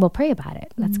 we'll pray about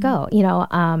it. Let's go,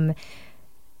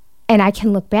 and I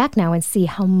can look back now and see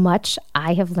how much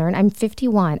I have learned. I'm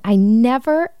 51. I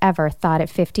never, ever thought at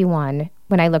 51,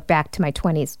 when I look back to my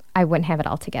 20s, I wouldn't have it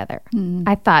all together.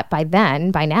 I thought by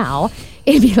now,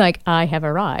 it'd be like, I have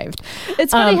arrived.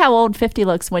 It's funny how old 50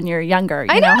 looks when you're younger.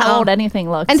 You know how old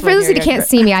anything looks. And for those that can't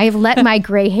see me, I have let my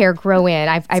gray hair grow in.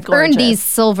 I've earned these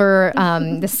silver,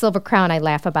 the silver crown I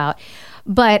laugh about.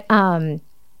 But,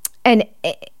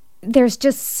 there's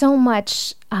just so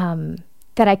much...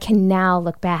 that I can now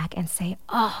look back and say,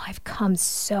 I've come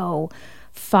so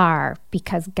far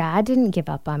because God didn't give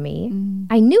up on me.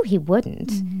 I knew he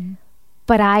wouldn't,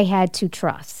 but I had to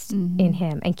trust in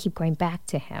him and keep going back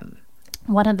to him.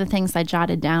 One of the things I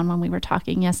jotted down when we were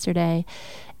talking yesterday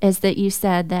is that you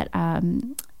said that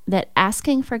that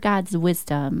asking for God's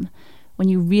wisdom, when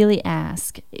you really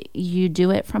ask, you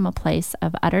do it from a place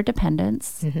of utter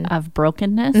dependence, of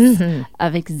brokenness,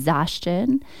 of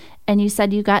exhaustion. And you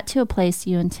said you got to a place,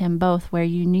 you and Tim both, where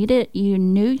you knew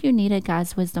you needed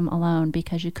God's wisdom alone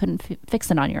because you couldn't fix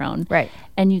it on your own. Right.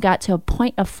 And you got to a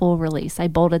point of full release. I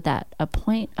bolded that, a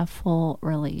point of full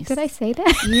release. Did I say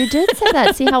that? You did say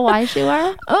that. See how wise you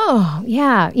are? Oh,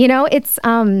 yeah. It's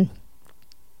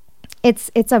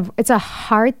a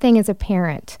hard thing as a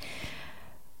parent,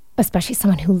 especially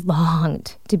someone who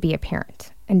longed to be a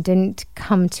parent and didn't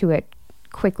come to it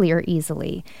quickly or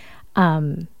easily.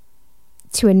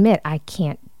 To admit,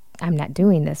 I'm not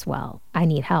doing this well. I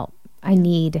need help. I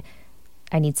need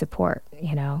support,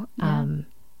 and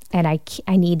I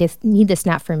need this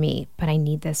not for me, but I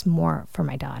need this more for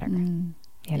my daughter, and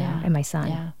my son.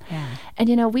 Yeah.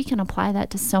 And, we can apply that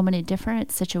to so many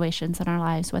different situations in our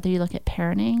lives, whether you look at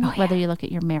parenting, whether you look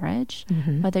at your marriage,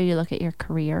 whether you look at your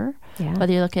career,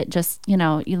 whether you look at just, you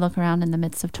look around in the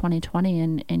midst of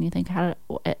 2020 and you think,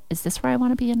 is this where I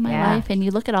want to be in my life? And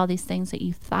you look at all these things that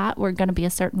you thought were going to be a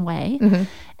certain way,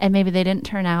 and maybe they didn't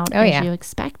turn out as you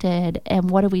expected. And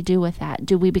what do we do with that?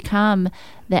 Do we become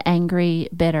the angry,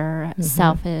 bitter,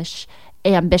 selfish,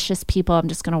 ambitious people? I'm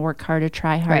just going to work harder,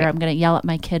 try harder. I'm going to yell at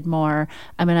my kid more.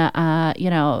 I'm going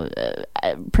to,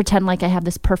 pretend like I have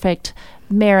this perfect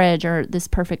marriage or this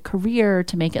perfect career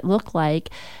to make it look like,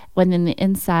 when in the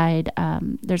inside,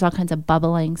 there's all kinds of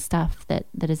bubbling stuff that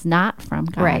is not from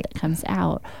God that comes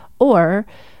out. Or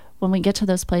when we get to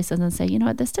those places and say,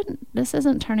 this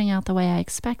isn't turning out the way I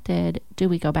expected, do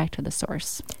we go back to the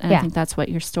source? And I think that's what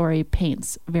your story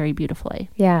paints very beautifully.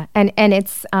 Yeah. And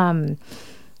it's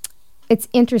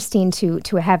interesting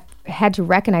to have had to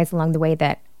recognize along the way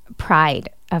that pride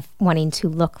of wanting to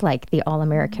look like the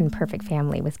all-American perfect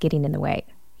family was getting in the way.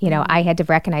 I had to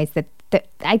recognize that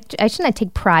I should not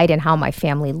take pride in how my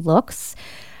family looks.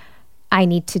 I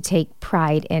need to take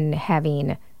pride in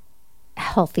having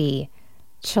healthy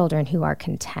children who are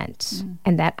content,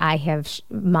 and that I have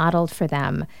modeled for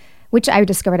them, which I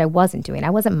discovered I wasn't doing.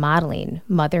 I wasn't modeling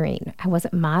mothering. I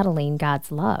wasn't modeling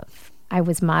God's love. I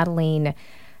was modeling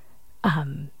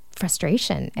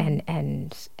frustration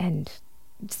and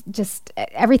just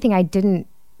everything I didn't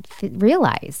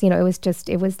realize.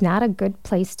 It was not a good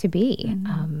place to be.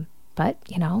 But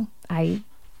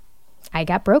I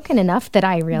got broken enough that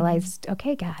I realized,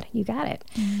 okay, God, you got it.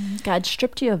 God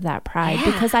stripped you of that pride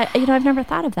because I've never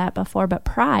thought of that before, but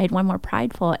pride, when we're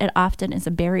prideful, it often is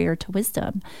a barrier to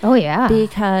wisdom. Oh, yeah.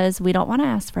 Because we don't want to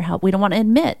ask for help. We don't want to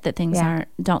admit that things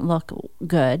don't look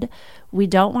good. We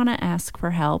don't want to ask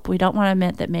for help. We don't want to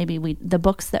admit that maybe the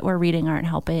books that we're reading aren't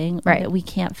helping, or that we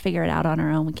can't figure it out on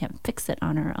our own. We can't fix it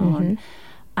on our own.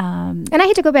 And I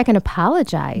had to go back and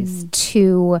apologize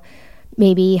to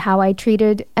maybe how I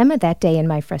treated Emma that day in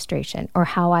my frustration, or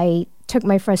how I took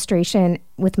my frustration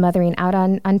with mothering out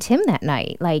on Tim that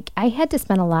night. Like, I had to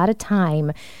spend a lot of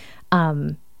time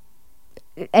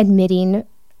admitting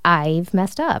I've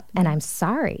messed up and I'm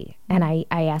sorry. And I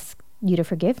ask you to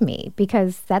forgive me,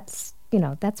 because that's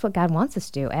what God wants us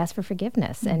to do. Ask for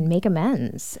forgiveness and make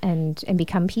amends and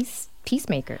become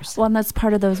peacemakers. Well, and that's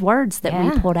part of those words that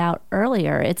we pulled out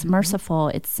earlier. It's merciful,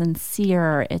 it's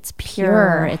sincere, it's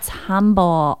pure, it's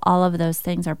humble. All of those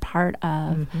things are part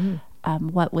of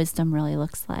what wisdom really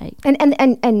looks like.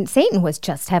 And Satan was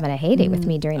just having a heyday with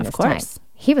me during this time.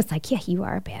 He was like, yeah, you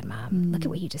are a bad mom. Look at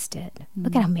what you just did.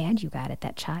 Look at how mad you got at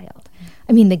that child.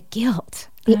 I mean, the guilt,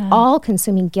 the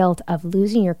all-consuming guilt of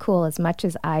losing your cool as much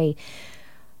as I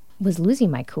was losing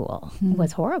my cool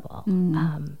was horrible.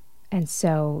 And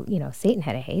so, Satan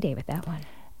had a heyday with that one.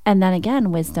 And then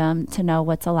again, wisdom to know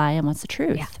what's a lie and what's the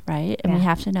truth, right? And we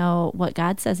have to know what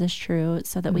God says is true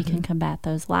so that we can combat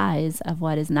those lies of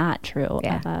what is not true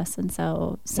of us. And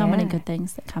so many good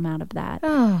things that come out of that.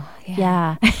 Oh,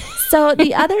 yeah. So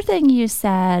the other thing you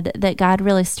said that God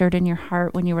really stirred in your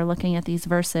heart when you were looking at these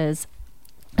verses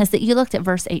is that you looked at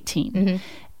verse 18.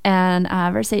 And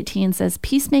verse 18 says,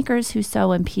 peacemakers who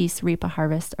sow in peace reap a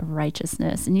harvest of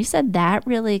righteousness. And you said that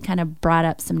really kind of brought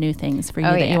up some new things for you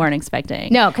that you weren't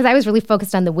expecting. No, because I was really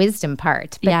focused on the wisdom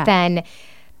part. But then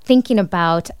thinking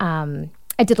about,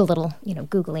 I did a little,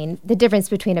 Googling the difference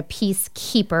between a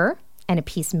peacekeeper and a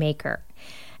peacemaker.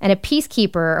 And a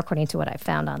peacekeeper, according to what I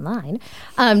found online,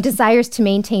 desires to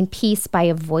maintain peace by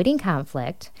avoiding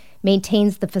conflict,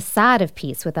 maintains the facade of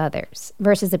peace with others,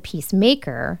 versus a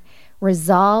peacemaker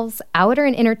resolves outer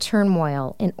and inner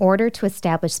turmoil in order to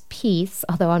establish peace,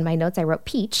 although on my notes I wrote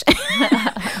peach,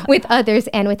 with others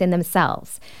and within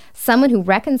themselves. Someone who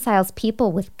reconciles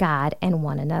people with God and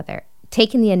one another,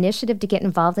 taking the initiative to get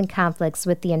involved in conflicts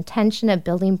with the intention of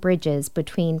building bridges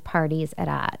between parties at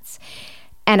odds.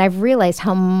 And I've realized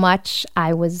how much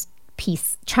I was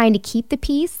trying to keep the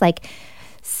peace, like,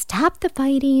 stop the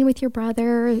fighting with your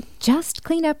brother, just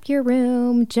clean up your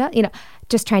room,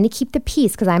 just trying to keep the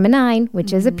peace, because I'm a 9,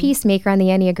 which is a peacemaker on the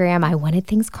Enneagram. I wanted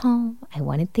things calm. I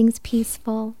wanted things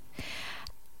peaceful.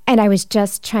 And I was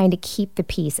just trying to keep the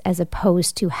peace as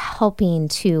opposed to helping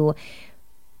to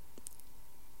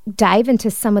dive into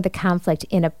some of the conflict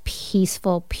in a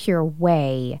peaceful, pure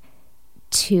way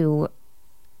to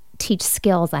teach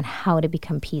skills on how to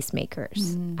become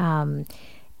peacemakers.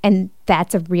 And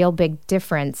that's a real big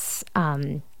difference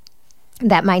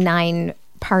that my 9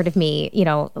 part of me,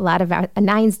 a lot of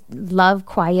 9s love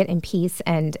quiet and peace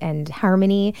and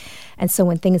harmony. And so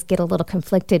when things get a little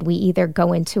conflicted, we either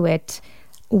go into it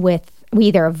we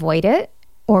either avoid it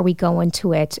or we go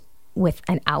into it with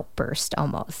an outburst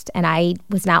almost. And I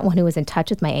was not one who was in touch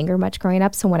with my anger much growing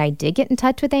up. So when I did get in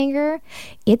touch with anger,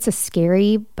 it's a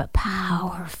scary but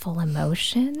powerful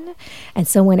emotion. And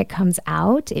so when it comes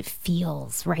out, it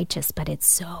feels righteous, but it's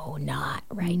so not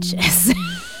righteous.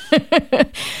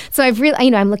 So I've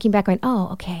really, I'm looking back going, oh,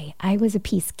 okay, I was a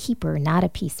peacekeeper, not a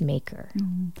peacemaker.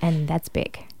 And that's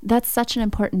big. That's such an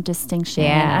important distinction.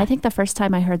 Yeah. I think the first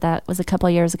time I heard that was a couple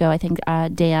of years ago. I think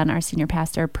Dan, our senior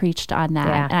pastor, preached on that.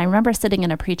 Yeah. And I remember sitting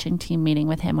in a preaching team meeting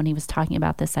with him when he was talking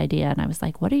about this idea. And I was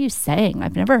like, what are you saying?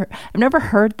 I've never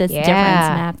heard this difference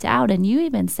mapped out. And you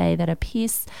even say that a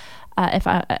peace,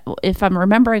 if I'm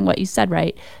remembering what you said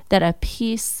right, that a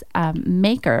peace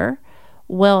maker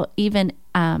will even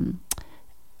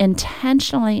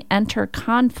intentionally enter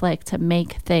conflict to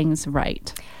make things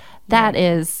right. That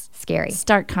is scary.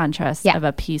 Stark contrast of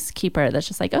a peacekeeper that's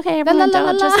just like, okay, everyone,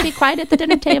 don't just be quiet at the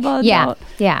dinner table. Yeah.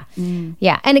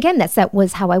 And again, that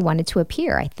was how I wanted to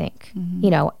appear, I think.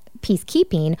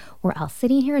 Peacekeeping, we're all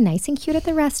sitting here nice and cute at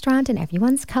the restaurant and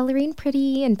everyone's coloring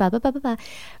pretty and blah, blah, blah, blah, blah.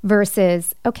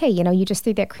 Versus, okay, you just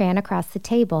threw that crayon across the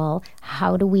table.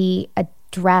 How do we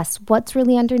address what's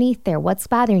really underneath there? What's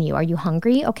bothering you? Are you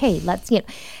hungry? Okay,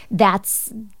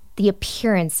 that's the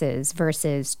appearances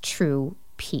versus true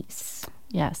peace.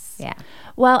 Yes. Yeah.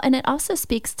 Well, and it also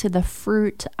speaks to the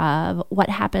fruit of what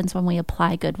happens when we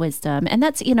apply good wisdom. And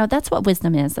that's, that's what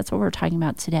wisdom is. That's what we're talking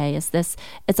about today is this,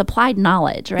 it's applied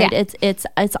knowledge, right? Yeah.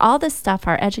 It's all this stuff,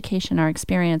 our education, our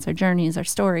experience, our journeys, our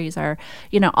stories, our,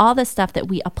 all this stuff that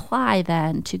we apply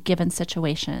then to given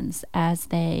situations as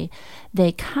they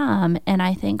come. And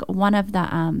I think one of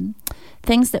the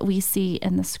things that we see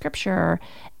in the scripture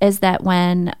is that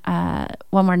when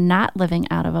we're not living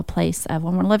out of a place of,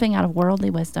 when we're living out of worldly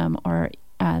wisdom or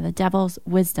the devil's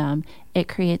wisdom, it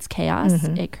creates chaos,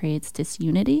 it creates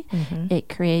disunity, it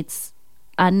creates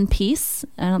unpeace.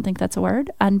 I don't think that's a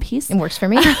word, unpeace. It works for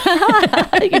me.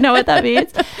 You know what that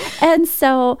means? And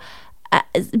so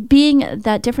being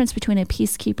that difference between a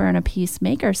peacekeeper and a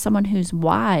peacemaker, someone who's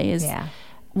wise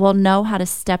will know how to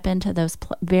step into those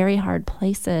very hard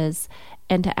places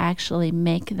and to actually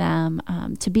make them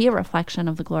to be a reflection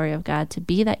of the glory of God, to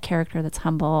be that character that's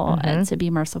humble, and to be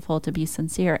merciful, to be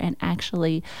sincere, and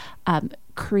actually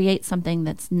create something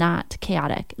that's not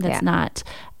chaotic, that's not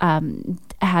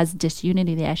has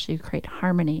disunity. They actually create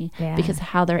harmony because of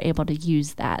how they're able to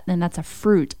use that. And that's a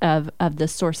fruit of the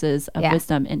sources of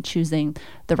wisdom in choosing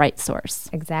the right source.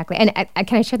 Exactly. And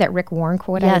can I share that Rick Warren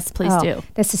quote? Yes, please do.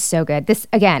 This is so good. This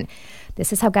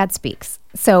is how God speaks.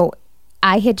 So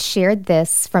I had shared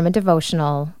this from a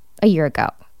devotional a year ago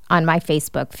on my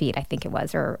Facebook feed, I think it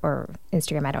was, or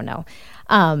Instagram, I don't know.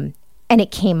 And it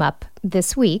came up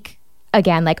this week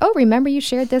again, like, oh, remember you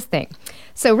shared this thing.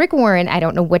 So Rick Warren, I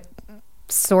don't know what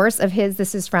source of his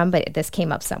this is from, but this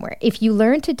came up somewhere. If you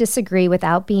learn to disagree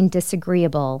without being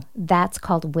disagreeable, that's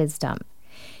called wisdom.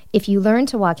 If you learn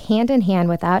to walk hand in hand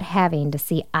without having to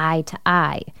see eye to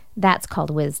eye, that's called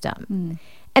wisdom.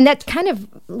 And that kind of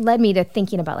led me to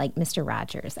thinking about like Mr.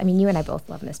 Rogers. I mean, you and I both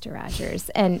love Mr. Rogers,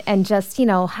 and just,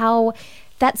 how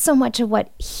that's so much of what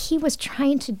he was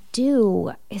trying to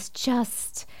do is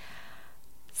just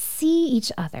see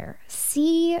each other,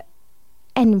 see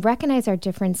and recognize our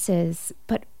differences,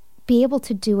 but be able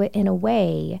to do it in a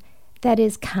way that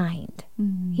is kind.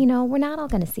 We're not all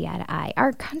going to see eye to eye.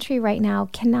 Our country right now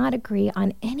cannot agree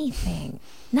on anything,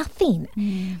 nothing.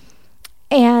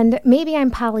 And maybe I'm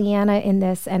Pollyanna in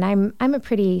this, and I'm a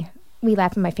pretty, we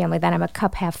laugh in my family that I'm a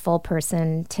cup half full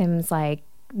person. Tim's like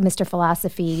Mr.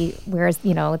 Philosophy, wears,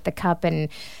 the cup, and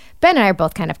Ben and I are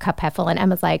both kind of cup half full, and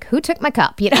Emma's like, who took my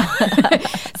cup,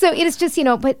 So it is just,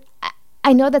 but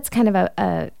I know that's kind of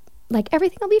a like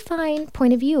everything will be fine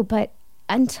point of view, but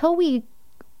until we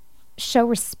show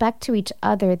respect to each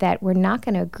other that we're not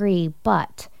going to agree,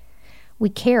 but we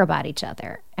care about each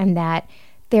other, and that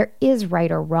there is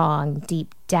right or wrong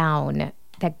deep down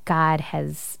that God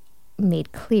has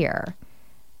made clear,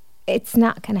 it's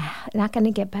not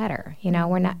gonna get better.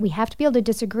 We have to be able to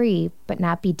disagree, but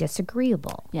not be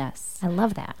disagreeable. Yes. I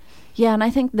love that. Yeah, and I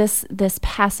think this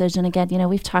passage, and again,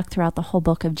 we've talked throughout the whole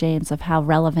book of James of how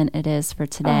relevant it is for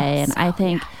today. I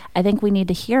think we need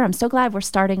to hear. I'm so glad we're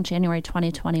starting January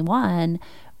 2021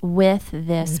 with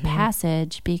this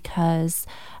passage, because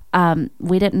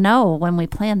we didn't know when we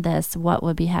planned this what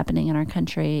would be happening in our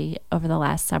country over the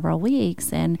last several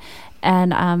weeks. And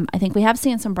I think we have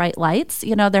seen some bright lights.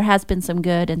 There has been some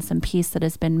good and some peace that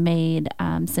has been made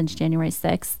since January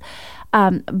 6th.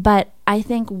 But I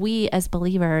think we as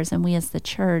believers and we as the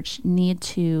church need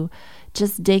to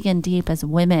just dig in deep as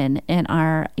women in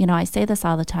our, I say this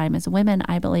all the time, as women,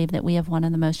 I believe that we have one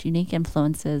of the most unique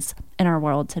influences in our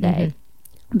world today.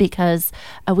 Because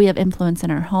we have influence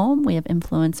in our home, we have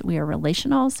influence, we are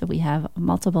relational, so we have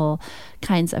multiple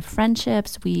kinds of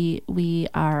friendships. We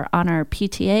are on our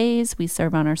PTAs, we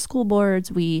serve on our school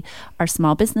boards, we are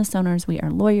small business owners, we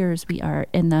are lawyers, we are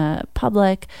in the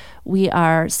public, we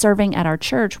are serving at our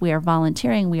church, we are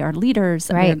volunteering, we are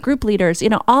leaders, we are group leaders,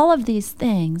 all of these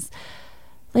things.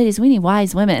 Ladies, we need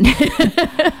wise women.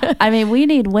 I mean, we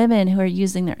need women who are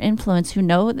using their influence, who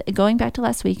know, going back to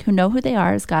last week, who know who they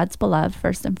are as God's beloved,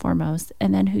 first and foremost,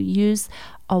 and then who use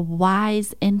a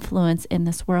wise influence in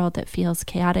this world that feels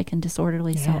chaotic and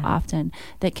disorderly so often,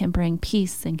 that can bring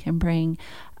peace and can bring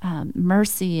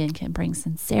mercy and can bring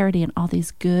sincerity and all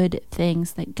these good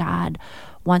things that God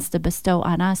wants to bestow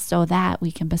on us so that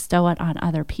we can bestow it on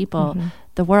other people.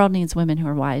 The world needs women who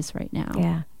are wise right now.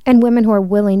 Yeah. And women who are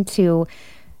willing to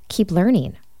keep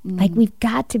learning. Like, we've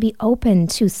got to be open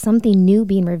to something new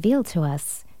being revealed to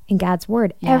us in God's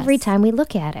word every time we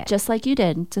look at it. Just like you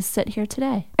did to sit here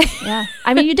today. Yeah.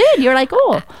 I mean, you did. You're like,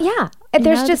 oh. Yeah.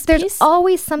 There's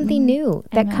always something new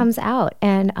that comes out.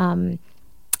 And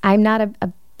I'm not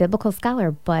a biblical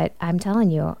scholar, but I'm telling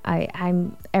you,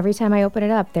 I'm every time I open it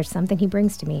up, there's something he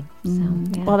brings to me. So,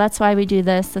 yeah. Well, that's why we do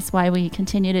this. That's why we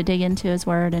continue to dig into his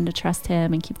word and to trust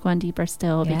him and keep going deeper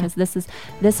still, because this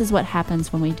is what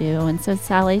happens when we do. And so,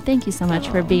 Sally, thank you so much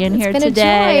for being here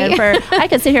today. And I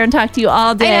could sit here and talk to you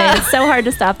all day. It's so hard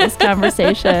to stop this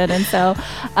conversation. And so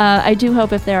I do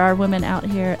hope if there are women out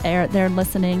here they're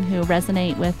listening who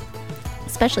resonate with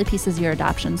especially pieces of your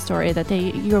adoption story, that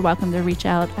you're welcome to reach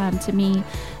out to me,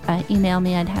 email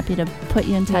me. I'd happy to put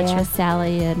you in touch with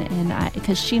Sally, and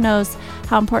because she knows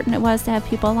how important it was to have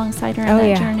people alongside her in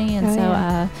that journey,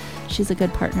 and she's a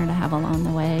good partner to have along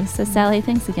the way. So Sally,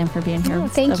 thanks again for being here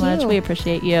so much. We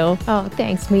appreciate you. Oh,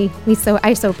 thanks.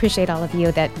 I so appreciate all of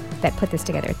you that put this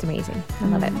together. It's amazing. I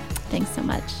love it. Thanks so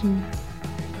much.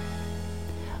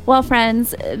 Well,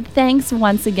 friends, thanks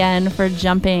once again for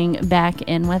jumping back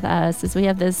in with us as we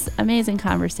have this amazing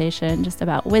conversation just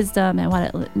about wisdom and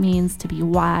what it means to be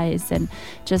wise, and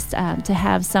just to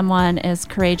have someone as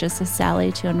courageous as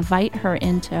Sally to invite her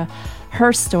into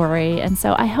her story. And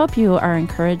so I hope you are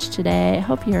encouraged today. I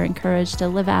hope you're encouraged to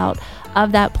live out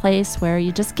of that place where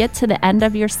you just get to the end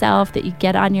of yourself, that you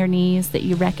get on your knees, that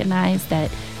you recognize that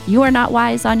you are not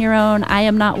wise on your own. I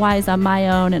am not wise on my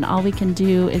own. And all we can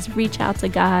do is reach out to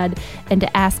God and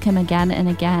to ask him again and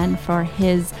again for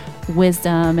his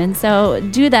wisdom. And so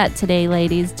do that today,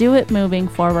 ladies. Do it moving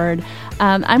forward.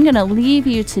 I'm going to leave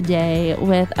you today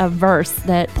with a verse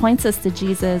that points us to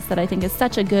Jesus that I think is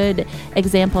such a good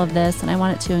example of this, and I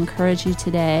want it to encourage you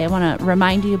today. I want to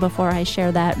remind you before I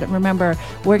share that, remember,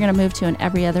 we're going to move to an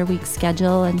every other week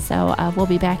schedule, and so we'll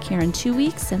be back here in 2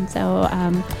 weeks, and so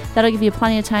that'll give you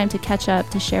plenty of time to catch up,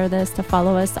 to share this, to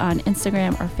follow us on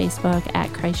Instagram or Facebook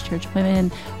at Christ Church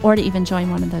Women, or to even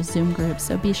join one of those Zoom groups,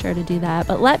 so be sure to do that.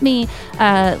 But let me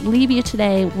leave you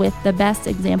today with the best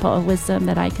example of wisdom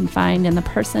that I can find in the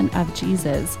person of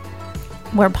Jesus,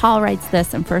 where Paul writes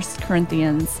this in 1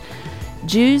 Corinthians: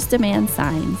 Jews demand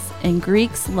signs and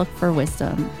Greeks look for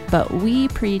wisdom, but we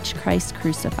preach Christ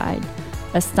crucified,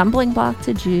 a stumbling block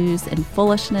to Jews and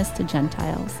foolishness to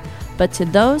Gentiles. But to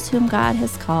those whom God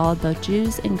has called, both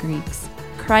Jews and Greeks,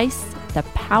 Christ, the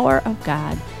power of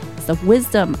God, is the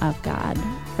wisdom of God.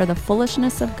 For the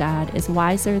foolishness of God is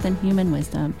wiser than human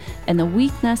wisdom, and the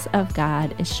weakness of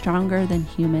God is stronger than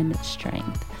human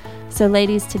strength. So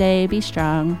ladies, today, be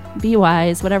strong, be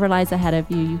wise, whatever lies ahead of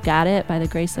you, you got it by the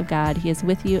grace of God. He is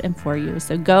with you and for you.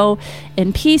 So go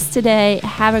in peace today,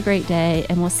 have a great day,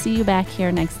 and we'll see you back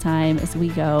here next time as we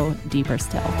go deeper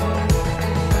still.